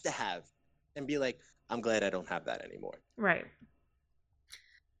used to have and be like, I'm glad I don't have that anymore. Right.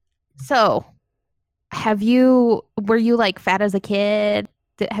 so were you like fat as a kid?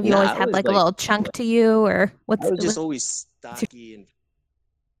 Have you Nah, always I had was like a like, little chunk to you, or I was just always stocky and,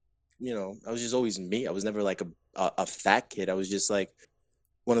 you know, I was just always me. I was never like a fat kid. I was just like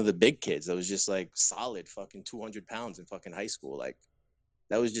one of the big kids. I was just like solid fucking 200 pounds in fucking high school. Like,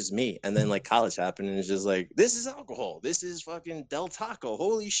 that was just me. And then like college happened and it's just like, this is alcohol. This is fucking Del Taco.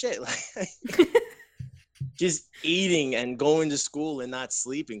 Holy shit. Like, just eating and going to school and not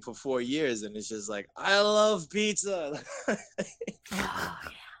sleeping for 4 years. And it's just like, I love pizza.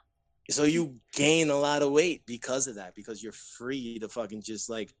 So you gain a lot of weight because of that, because you're free to fucking just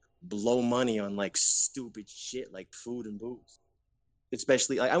like blow money on like stupid shit like food and booze.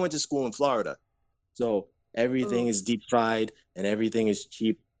 Especially like I went to school in Florida. So everything is deep fried and everything is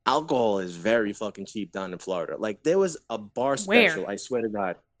cheap. Alcohol is very fucking cheap down in Florida. Like there was a bar special, I swear to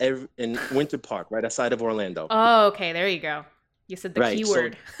God, in Winter Park, right outside of Orlando. Oh, okay, there you go. You said the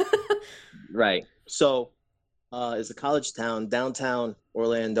keyword. Right. So it's a college town, downtown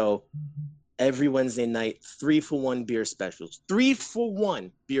Orlando. Every Wednesday night, 3-for-1 beer specials. 3-for-1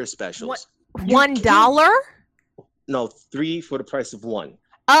 beer specials. What? $1? No, 3 for the price of 1.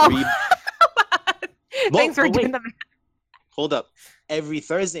 Oh. 3, Thanks for but doing wait, the hold up. Every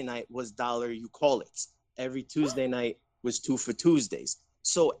Thursday night was dollar you call it. Every Tuesday night was two for Tuesdays.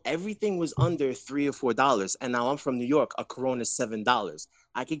 So everything was under $3 or $4. And now I'm from New York. A Corona is $7.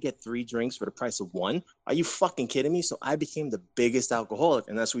 I could get 3 drinks for the price of one. Are you fucking kidding me? So I became the biggest alcoholic,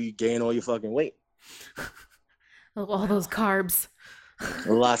 and that's where you gain all your fucking weight. All those carbs.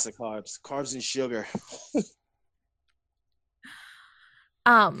 Lots of carbs and sugar.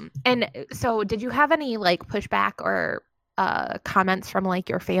 And so did you have any like pushback or comments from like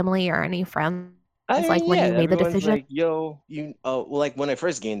your family or any friends like when you made the everyone's decision? like, yo, well, like when I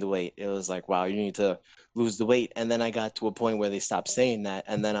first gained the weight, it was like, wow, you need to lose the weight. And then I got to a point where they stopped saying that.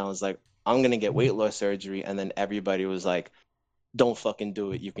 And then I was like, I'm gonna get weight loss surgery. And then everybody was like, don't fucking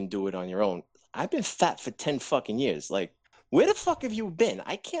do it. You can do it on your own. I've been fat for 10 fucking years. Like, where the fuck have you been?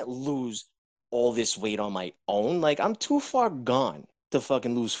 I can't lose all this weight on my own. Like, I'm too far gone to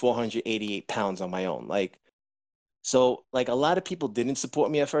fucking lose 488 pounds on my own. Like, so like a lot of people didn't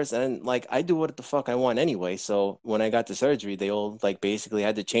support me at first, and like I do what the fuck I want anyway. So when I got the surgery, they all like basically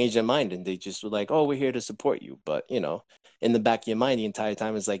had to change their mind, and they just were like, "Oh, we're here to support you." But in the back of your mind, the entire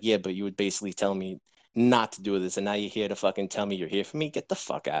time it's like, "Yeah, but you would basically tell me not to do this, and now you're here to fucking tell me you're here for me. Get the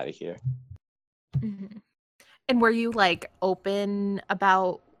fuck out of here." Mm-hmm. And were you like open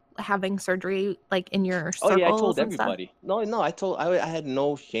about having surgery like in your Oh yeah, I told circles and stuff? everybody. No, I had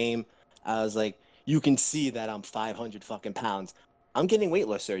no shame. I was like, you can see that I'm 500 fucking pounds. I'm getting weight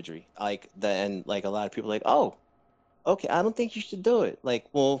loss surgery. And like a lot of people are like, oh, okay, I don't think you should do it. Like,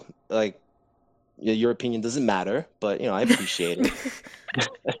 well, like your opinion doesn't matter, but I appreciate it.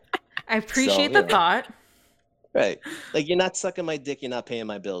 I So, appreciate the thought. right. Like you're not sucking my dick, you're not paying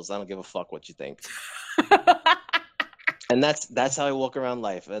my bills. I don't give a fuck what you think. And that's how I walk around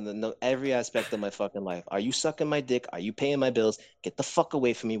life, and then every aspect of my fucking life. Are you sucking my dick? Are you paying my bills? Get the fuck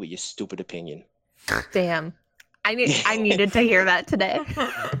away from me with your stupid opinion. Damn. I needed to hear that today.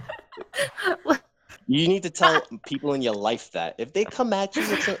 You need to tell people in your life that if they come at you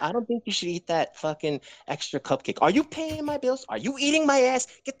with I don't think you should eat that fucking extra cupcake. Are you paying my bills? Are you eating my ass?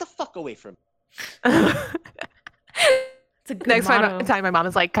 Get the fuck away from me. It's a good Next motto. time my mom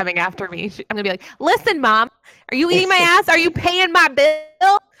is like coming after me, I'm gonna be like, "Listen, mom, are you eating my ass? Are you paying my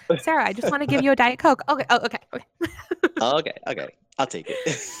bill?" Sarah, I just want to give you a Diet Coke. Okay. Oh, okay. Okay. I'll take it.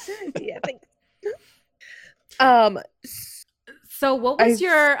 Yeah, thanks. So what was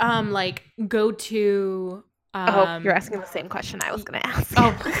your like go-to you're asking the same question I was gonna ask.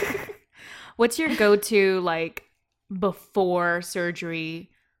 Oh. What's your go-to like before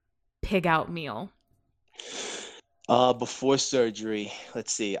surgery pig out meal? Before surgery,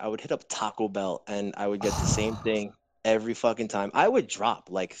 let's see, I would hit up Taco Bell and I would get the same thing every fucking time. I would drop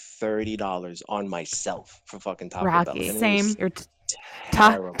like $30 on myself for fucking Taco Bell. Rocky, And it Same. was You're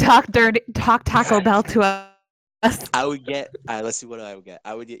terrible. talk Taco Bell to us. I would get, let's see what I would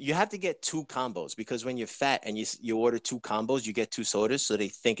get. You have to get 2 combos because when you're fat and you order 2 combos, you get 2 sodas, so they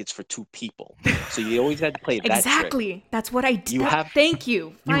think it's for 2 people. So you always have to play that trick. Exactly. That's what I did. Thank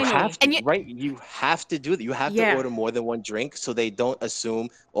you. You Finally. have to, right? You have to do that. You have Yeah. to order more than 1 drink so they don't assume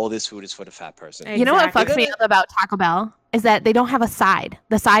all this food is for the fat person. You know what Exactly. fucks me up about Taco Bell is that they don't have a side.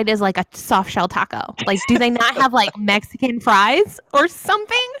 The side is like a soft shell taco. Like, do they not have like Mexican fries or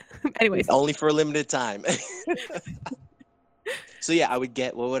something? Anyways, Only for a limited time. So yeah, I would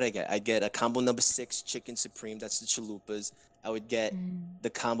get, what would I get? I'd get a combo number 6 chicken supreme. That's the chalupas. I would get the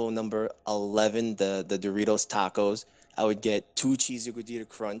combo number 11, the Doritos tacos. I would get 2 cheesy gordita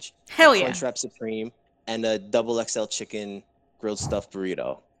crunch, Hell yeah. Crunchwrap Supreme, and a double XL chicken grilled stuffed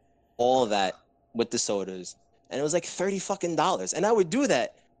burrito. All of that with the sodas, and it was like $30 fucking dollars. And I would do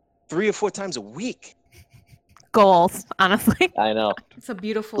that 3 or 4 times a week. goals, honestly. I know. It's a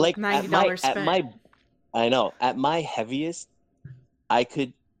beautiful Like $90 spent. At my heaviest, I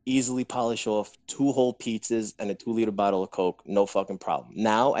could easily polish off 2 whole pizzas and a 2-liter bottle of Coke, no fucking problem.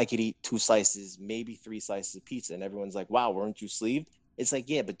 Now I could eat 2 slices, maybe 3 slices of pizza, and everyone's like, "Wow, weren't you sleeved?" It's like,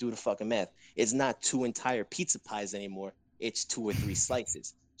 yeah, but do the fucking math. It's not 2 entire pizza pies anymore. It's 2 or 3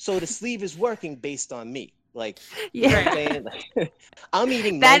 slices. So the sleeve is working based on me. Like, you know what I'm saying? Like, I'm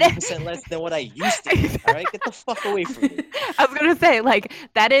eating 90% less than what I used to eat. All right, get the fuck away from me. I was gonna say, like,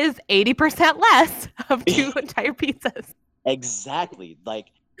 that is 80% less of 2 entire pizzas. Exactly.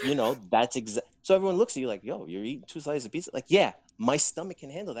 Like, that's so everyone looks at you like, yo, you're eating 2 slices of pizza. Like, yeah, my stomach can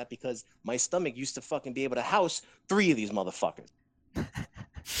handle that because my stomach used to fucking be able to house 3 of these motherfuckers.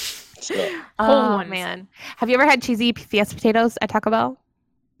 So, Oh man, have you ever had cheesy Fiesta potatoes at Taco Bell?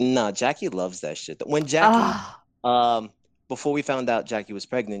 nah, Jackie loves that shit. When Jackie, before we found out Jackie was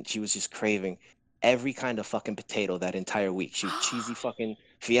pregnant, she was just craving every kind of fucking potato that entire week. She was cheesy fucking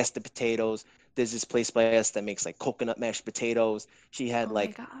Fiesta potatoes, There's this place by us that makes like coconut mashed potatoes. She had Oh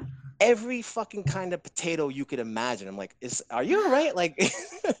like my God. every fucking kind of potato you could imagine. I'm like, are you all right? Like,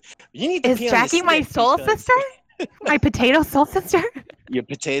 you need to Is pee on your Jackie my stick soul because sister? My potato soul sister? your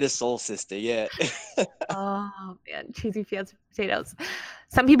potato soul sister. Yeah. Oh man, cheesy fancy potatoes.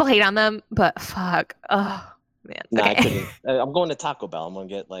 Some people hate on them, but fuck. Oh man. Nah, I Okay. couldn't. I'm going to Taco Bell. I'm gonna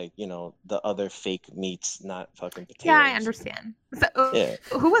get like, the other fake meats, not fucking Yeah, I potatoes. understand. So, Yeah.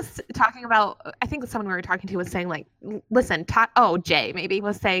 who was talking about? I think someone we were talking to was saying like, listen, Jay maybe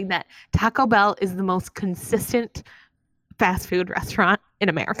was saying that Taco Bell is the most consistent fast food restaurant in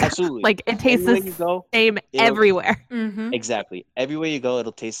America. Absolutely. Like it tastes Everywhere you the go, same it'll everywhere. Mm-hmm. exactly. Everywhere you go,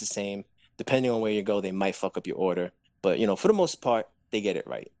 it'll taste the same. Depending on where you go, they might fuck up your order, but for the most part, they get it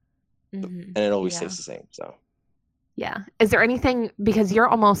right, Mm-hmm. and it always Yeah. tastes the same. So. Yeah. Is there anything, because you're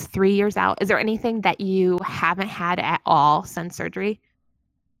almost 3 years out, is there anything that you haven't had at all since surgery?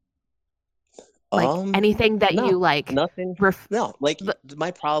 Like anything that No, you like? nothing. No, like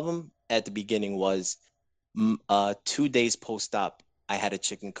my problem at the beginning was 2 days post-op, I had a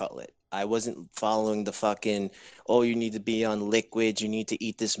chicken cutlet. I wasn't following the fucking, oh, you need to be on liquids, you need to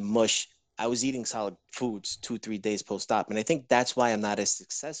eat this mush. I was eating solid foods 2, 3 days post-op. And I think that's why I'm not as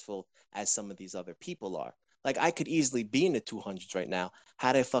successful as some of these other people are. Like I could easily be in the 200s right now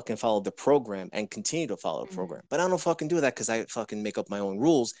had I fucking followed the program and continue to follow the program. But I don't fucking do that because I fucking make up my own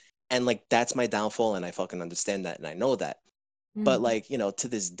rules. And like that's my downfall, and I fucking understand that and I know that. But like, to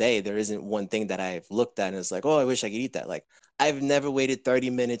this day, there isn't one thing that I've looked at and it's like, oh, I wish I could eat that. Like, I've never waited 30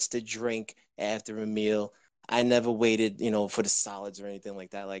 minutes to drink after a meal. I never waited, for the solids or anything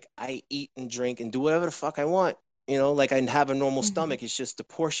like that. Like, I eat and drink and do whatever the fuck I want. Like I have a normal stomach. It's just the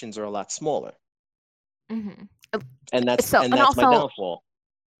portions are a lot smaller, Mm-hmm. and that's So, and that's my also, downfall.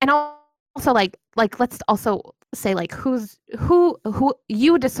 and also like let's also say like who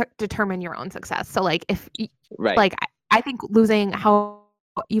you determine your own success. So like if Right. like I think losing how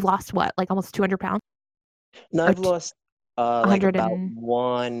you lost what like almost 200 pounds. No, I've lost like 100 about and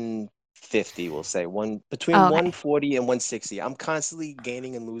 150, we'll say between oh, okay. 140 and 160. I'm constantly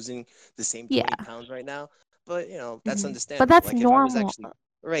gaining and losing the same 20 Yeah. pounds right now, but that's But understandable. that's Like if I was normal. actually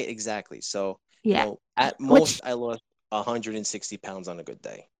right, exactly. So Yeah. at most I lost 160 pounds on a good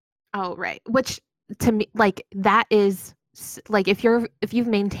day. Oh, right. Which to me, like that is like if you've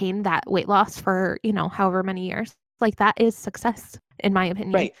maintained that weight loss for however many years, like that is success in my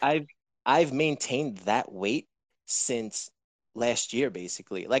opinion. Right. I've maintained that weight since last year,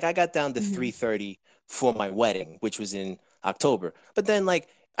 basically. Like I got down to 330 for my wedding, which was in October. But then like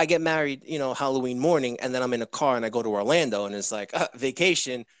I get married, Halloween morning, and then I'm in a car and I go to Orlando and it's like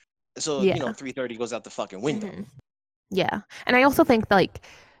vacation. So, Yeah. 330 goes out the fucking window. Yeah. And I also think like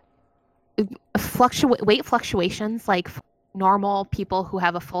weight fluctuations, like normal people who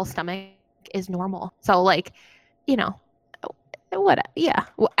have a full stomach is normal. So like, what? Yeah.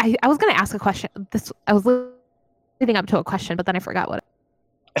 Well, I was gonna ask a question. I was leading up to a question, but then I forgot what.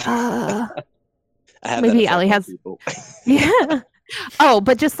 Maybe Ellie has. Yeah. Oh,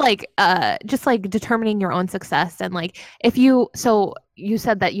 but just like determining your own success and like if you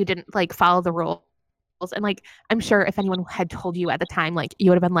said that you didn't like follow the rules. And like I'm sure if anyone had told you at the time, like you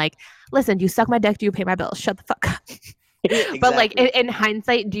would have been like, listen, do you suck my dick, do you pay my bills, shut the fuck up. Exactly. But like in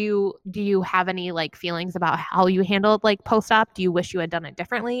hindsight, do you have any like feelings about how you handled like post-op? Do you wish you had done it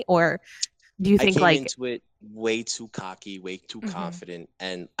differently, or do you think I came like into it way too cocky, way too confident,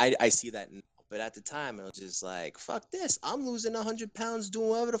 and I see that now. But at the time I was just like, fuck this, I'm losing 100 pounds doing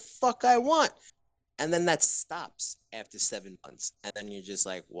whatever the fuck I want. And then that stops after 7 months. And then you're just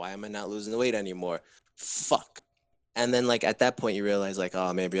like, why am I not losing the weight anymore? Fuck. And then like at that point you realize like,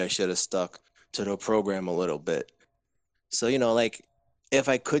 oh, maybe I should have stuck to the program a little bit. So, like if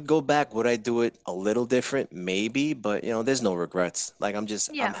I could go back, would I do it a little different? Maybe, but there's no regrets. Like I'm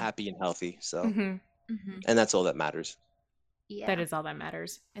happy and healthy. So, and that's all that matters. Yeah. That is all that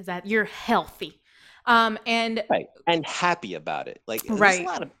matters, is that you're healthy. And right. And happy about it. Like there's a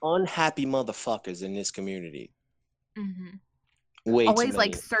lot of unhappy motherfuckers in this community. Way always too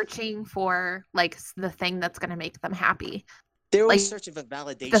like many. Searching for like the thing that's gonna make them happy. They're always searching for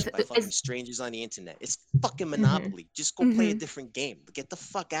validation by fucking strangers on the internet. It's fucking Monopoly. Just go play a different game. Get the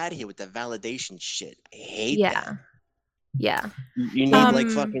fuck out of here with that validation shit. I hate that. Yeah. You need like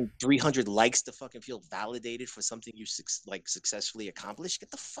fucking 300 likes to fucking feel validated for something you successfully accomplished.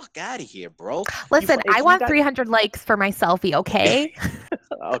 Get the fuck out of here, bro. Listen, I want 300 likes for my selfie, okay?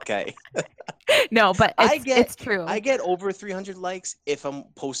 Okay. No, but it's true. I get over 300 likes if I'm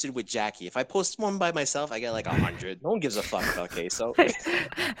posted with Jackie. If I post one by myself, I get like 100. No one gives a fuck about Queso.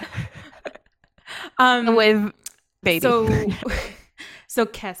 With baby. So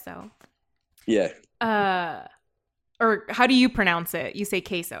Queso, Yeah. Or how do you pronounce it? You say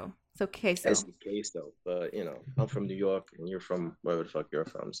queso. So queso. It's queso, but you know, I'm from New York and you're from wherever the fuck you're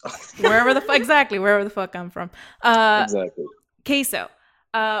from. So. Wherever the fuck I'm from. Exactly. Queso.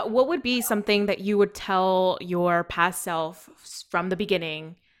 What would be something that you would tell your past self from the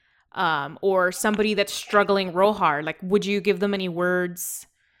beginning, or somebody that's struggling real hard? Like, would you give them any words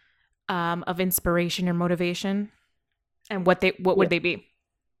of inspiration or motivation? And what would they be?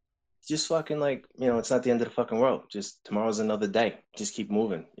 Just fucking like, you know, it's not the end of the fucking world. Just tomorrow's another day. Just keep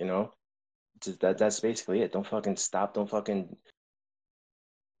moving, you know? That's basically it. Don't fucking stop. Don't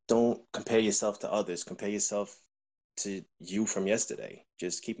compare yourself to others. Compare yourself to you from yesterday.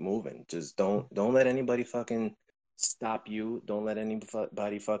 Just keep moving. Just don't let anybody fucking stop you. Don't let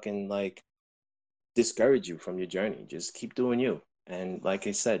anybody fucking like discourage you from your journey. Just keep doing you. And like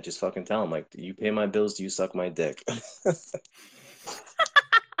I said, just fucking tell them like, you pay my bills, you suck my dick.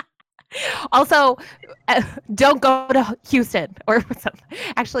 Also, don't go to Houston or something.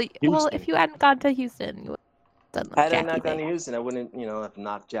 Actually, well, Houston. if you hadn't gone to Houston, you would have done the Had I Jackie not gone thing. to Houston, I wouldn't, you know, have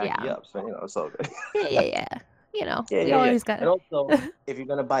knocked Jackie Yeah. up. So, you know, it's all good. Yeah. You know, Yeah, we yeah, yeah. always got. And also, if you're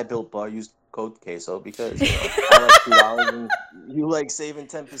gonna buy Built Bar, use code Queso because you know I like $2 and you like saving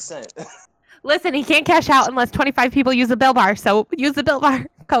 10%. Listen, he can't cash out unless 25 people use the Bill Bar, so use the Bill Bar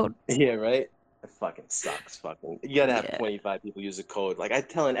code. Yeah, right. It fucking sucks. Fucking, you gotta have Yeah. 25 people use a code. Like I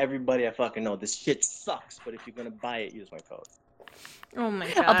telling everybody I fucking know this shit sucks, but if you're gonna buy it, use my code. Oh my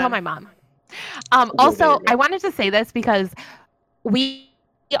god! I'll tell my mom. There Also, you go. I wanted to say this because we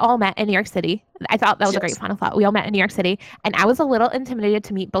all met in New York City. I thought that was a great Yes. final thought. We all met in New York City, and I was a little intimidated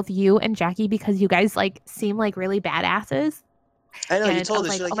to meet both you and Jackie because you guys like seem like really badasses. I know you And I told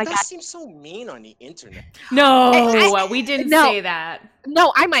was us you're like, like, oh you my guys God. seem so mean on the internet. No, we didn't no. say that.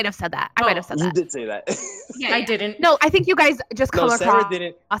 No, I might have said that. I might have said You that. did say that. Yeah, I didn't. No, I think you guys just come No, Sarah across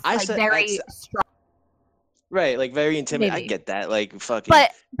didn't. like very strong. Right, like very intimidating. I Maybe. get that, like fucking.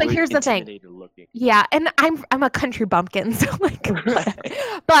 But we're here's the thing. intimidated looking. Yeah, and I'm a country bumpkin, so like. Right.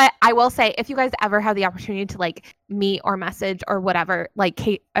 But I will say, if you guys ever have the opportunity to like meet or message or whatever, like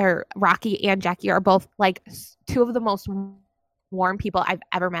Kate or Rocky and Jackie are both like two of the most warm people I've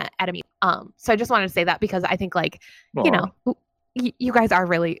ever met at a meet. So I just wanted to say that because I think like you know you guys are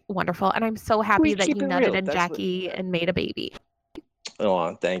really wonderful, and I'm so happy We that keep you it nutted real. in That's what- Jackie and made a baby.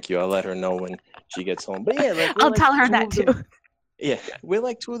 Oh, thank you. I'll let her know when she gets home. But yeah, like I'll tell her that too. Yeah, we're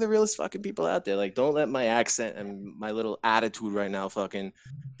like two of the realest fucking people out there. Like, don't let my accent and my little attitude right now fucking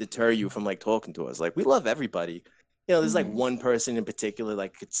deter you from like talking to us. Like, we love everybody. You know, there's like one person in particular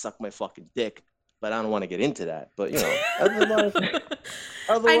like could suck my fucking dick, but I don't want to get into that. But you know,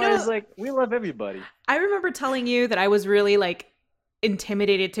 otherwise, like we love everybody. I remember telling you that I was really like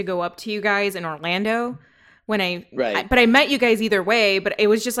intimidated to go up to you guys in Orlando when but I met you guys either way, but it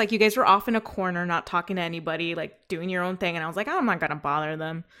was just like you guys were off in a corner, not talking to anybody, like doing your own thing. And I was like, oh, I'm not going to bother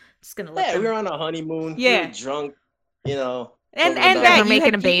them. Just going to let them. We were on a honeymoon. Yeah. We were drunk, you know. And you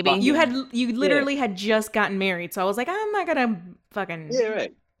making a baby. You literally had just gotten married. So I was like, I'm not going to fucking. Yeah,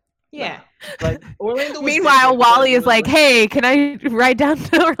 right. Yeah. Nah. Like Orlando. Meanwhile, Wally is like, hey, can I ride down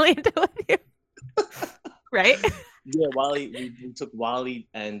to Orlando with you? Right? Yeah, Wally. We took Wally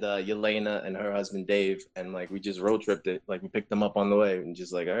and Yelena and her husband Dave, and like we just road tripped it. Like we picked them up on the way, and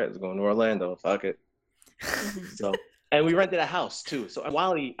just like, all right, let's go to Orlando. Fuck it. So, and we rented a house too. So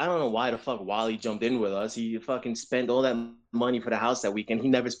Wally, I don't know why the fuck Wally jumped in with us. He fucking spent all that money for the house that weekend. He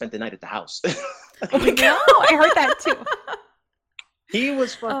never spent the night at the house. Oh my God, I heard that too. He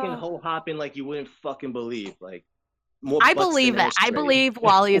was fucking hoe hopping like you wouldn't fucking believe. Like more. I believe it. I believe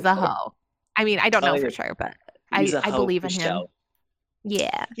Wally is a hoe. I mean, I don't know for sure, but I believe in him. Shell.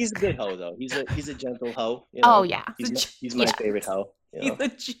 Yeah. He's a good hoe though. He's a gentle hoe. You know? Oh yeah. He's my favorite hoe. You know?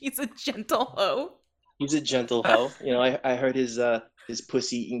 He's a gentle hoe. He's a gentle hoe. You know, I heard his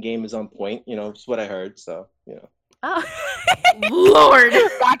pussy eating game is on point. You know, it's what I heard. So you know. Oh. Lord,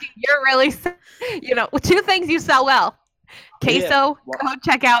 Rocky, you're really, you know, two things you sell well: queso, code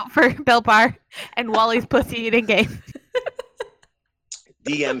checkout for Bill Bar, and Wally's pussy eating game.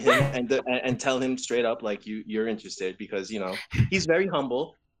 DM him and tell him straight up like you're interested because you know he's very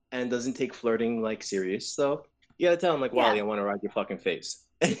humble and doesn't take flirting like serious. So you gotta tell him like Wally, I want to ride your fucking face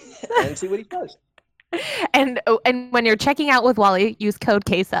and see what he does. And when you're checking out with Wally, use code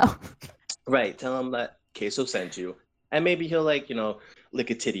queso. Right. Tell him that Queso sent you, and maybe he'll like lick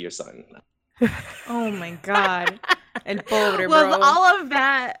a titty or something. Oh my God! And boulder, bro.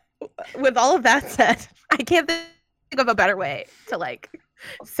 With all of that said, I can't think of a better way to like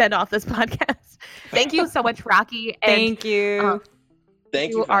send off this podcast. Thank you so much, Rocky. And, thank you.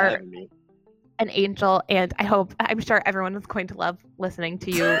 Thank you for having me. An angel, and I'm sure everyone is going to love listening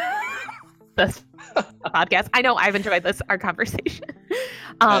to you this podcast. I know I've enjoyed our conversation.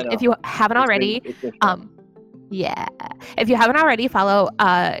 I know. If you haven't already, It's been fun. yeah. If you haven't already, follow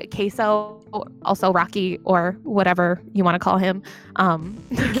Queso, also Rocky, or whatever you want to call him.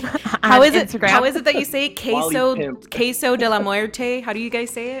 How is it? Instagram. How is it that you say queso? Wally Pimp. Queso de la muerte. How do you guys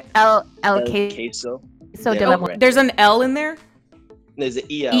say it? El Queso. Queso de de la la Muerte. There's an L in there. There's an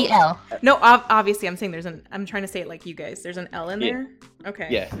EL. EL. No, obviously I'm saying I'm trying to say it like you guys. There's an L in Yeah. there. Okay.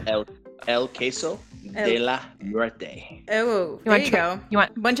 Yeah, El Queso de la Muerte. Oh, You there want you tri- go. You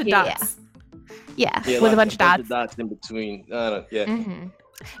want A bunch of Yeah. dots. yeah, Yeah, with a bunch of dots. in between. Yeah. Hmm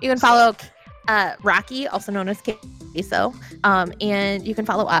You can follow Rocky, also known as Queso, and you can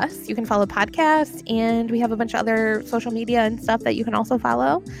follow us. You can follow podcasts, and we have a bunch of other social media and stuff that you can also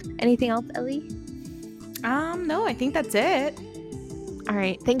follow. Anything else, Ellie? No, I think that's it. All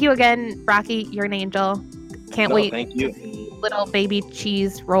right. Thank you again, Rocky. You're an angel. Can't No, wait thank to you. see little baby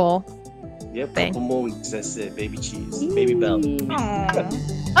cheese roll. Yep, Thing. couple more weeks. That's it. Baby cheese. Baby Bell.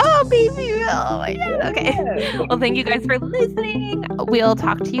 Oh, baby. Oh, my God. Okay. Well, thank you guys for listening. We'll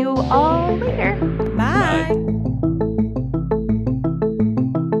talk to you all later. Bye.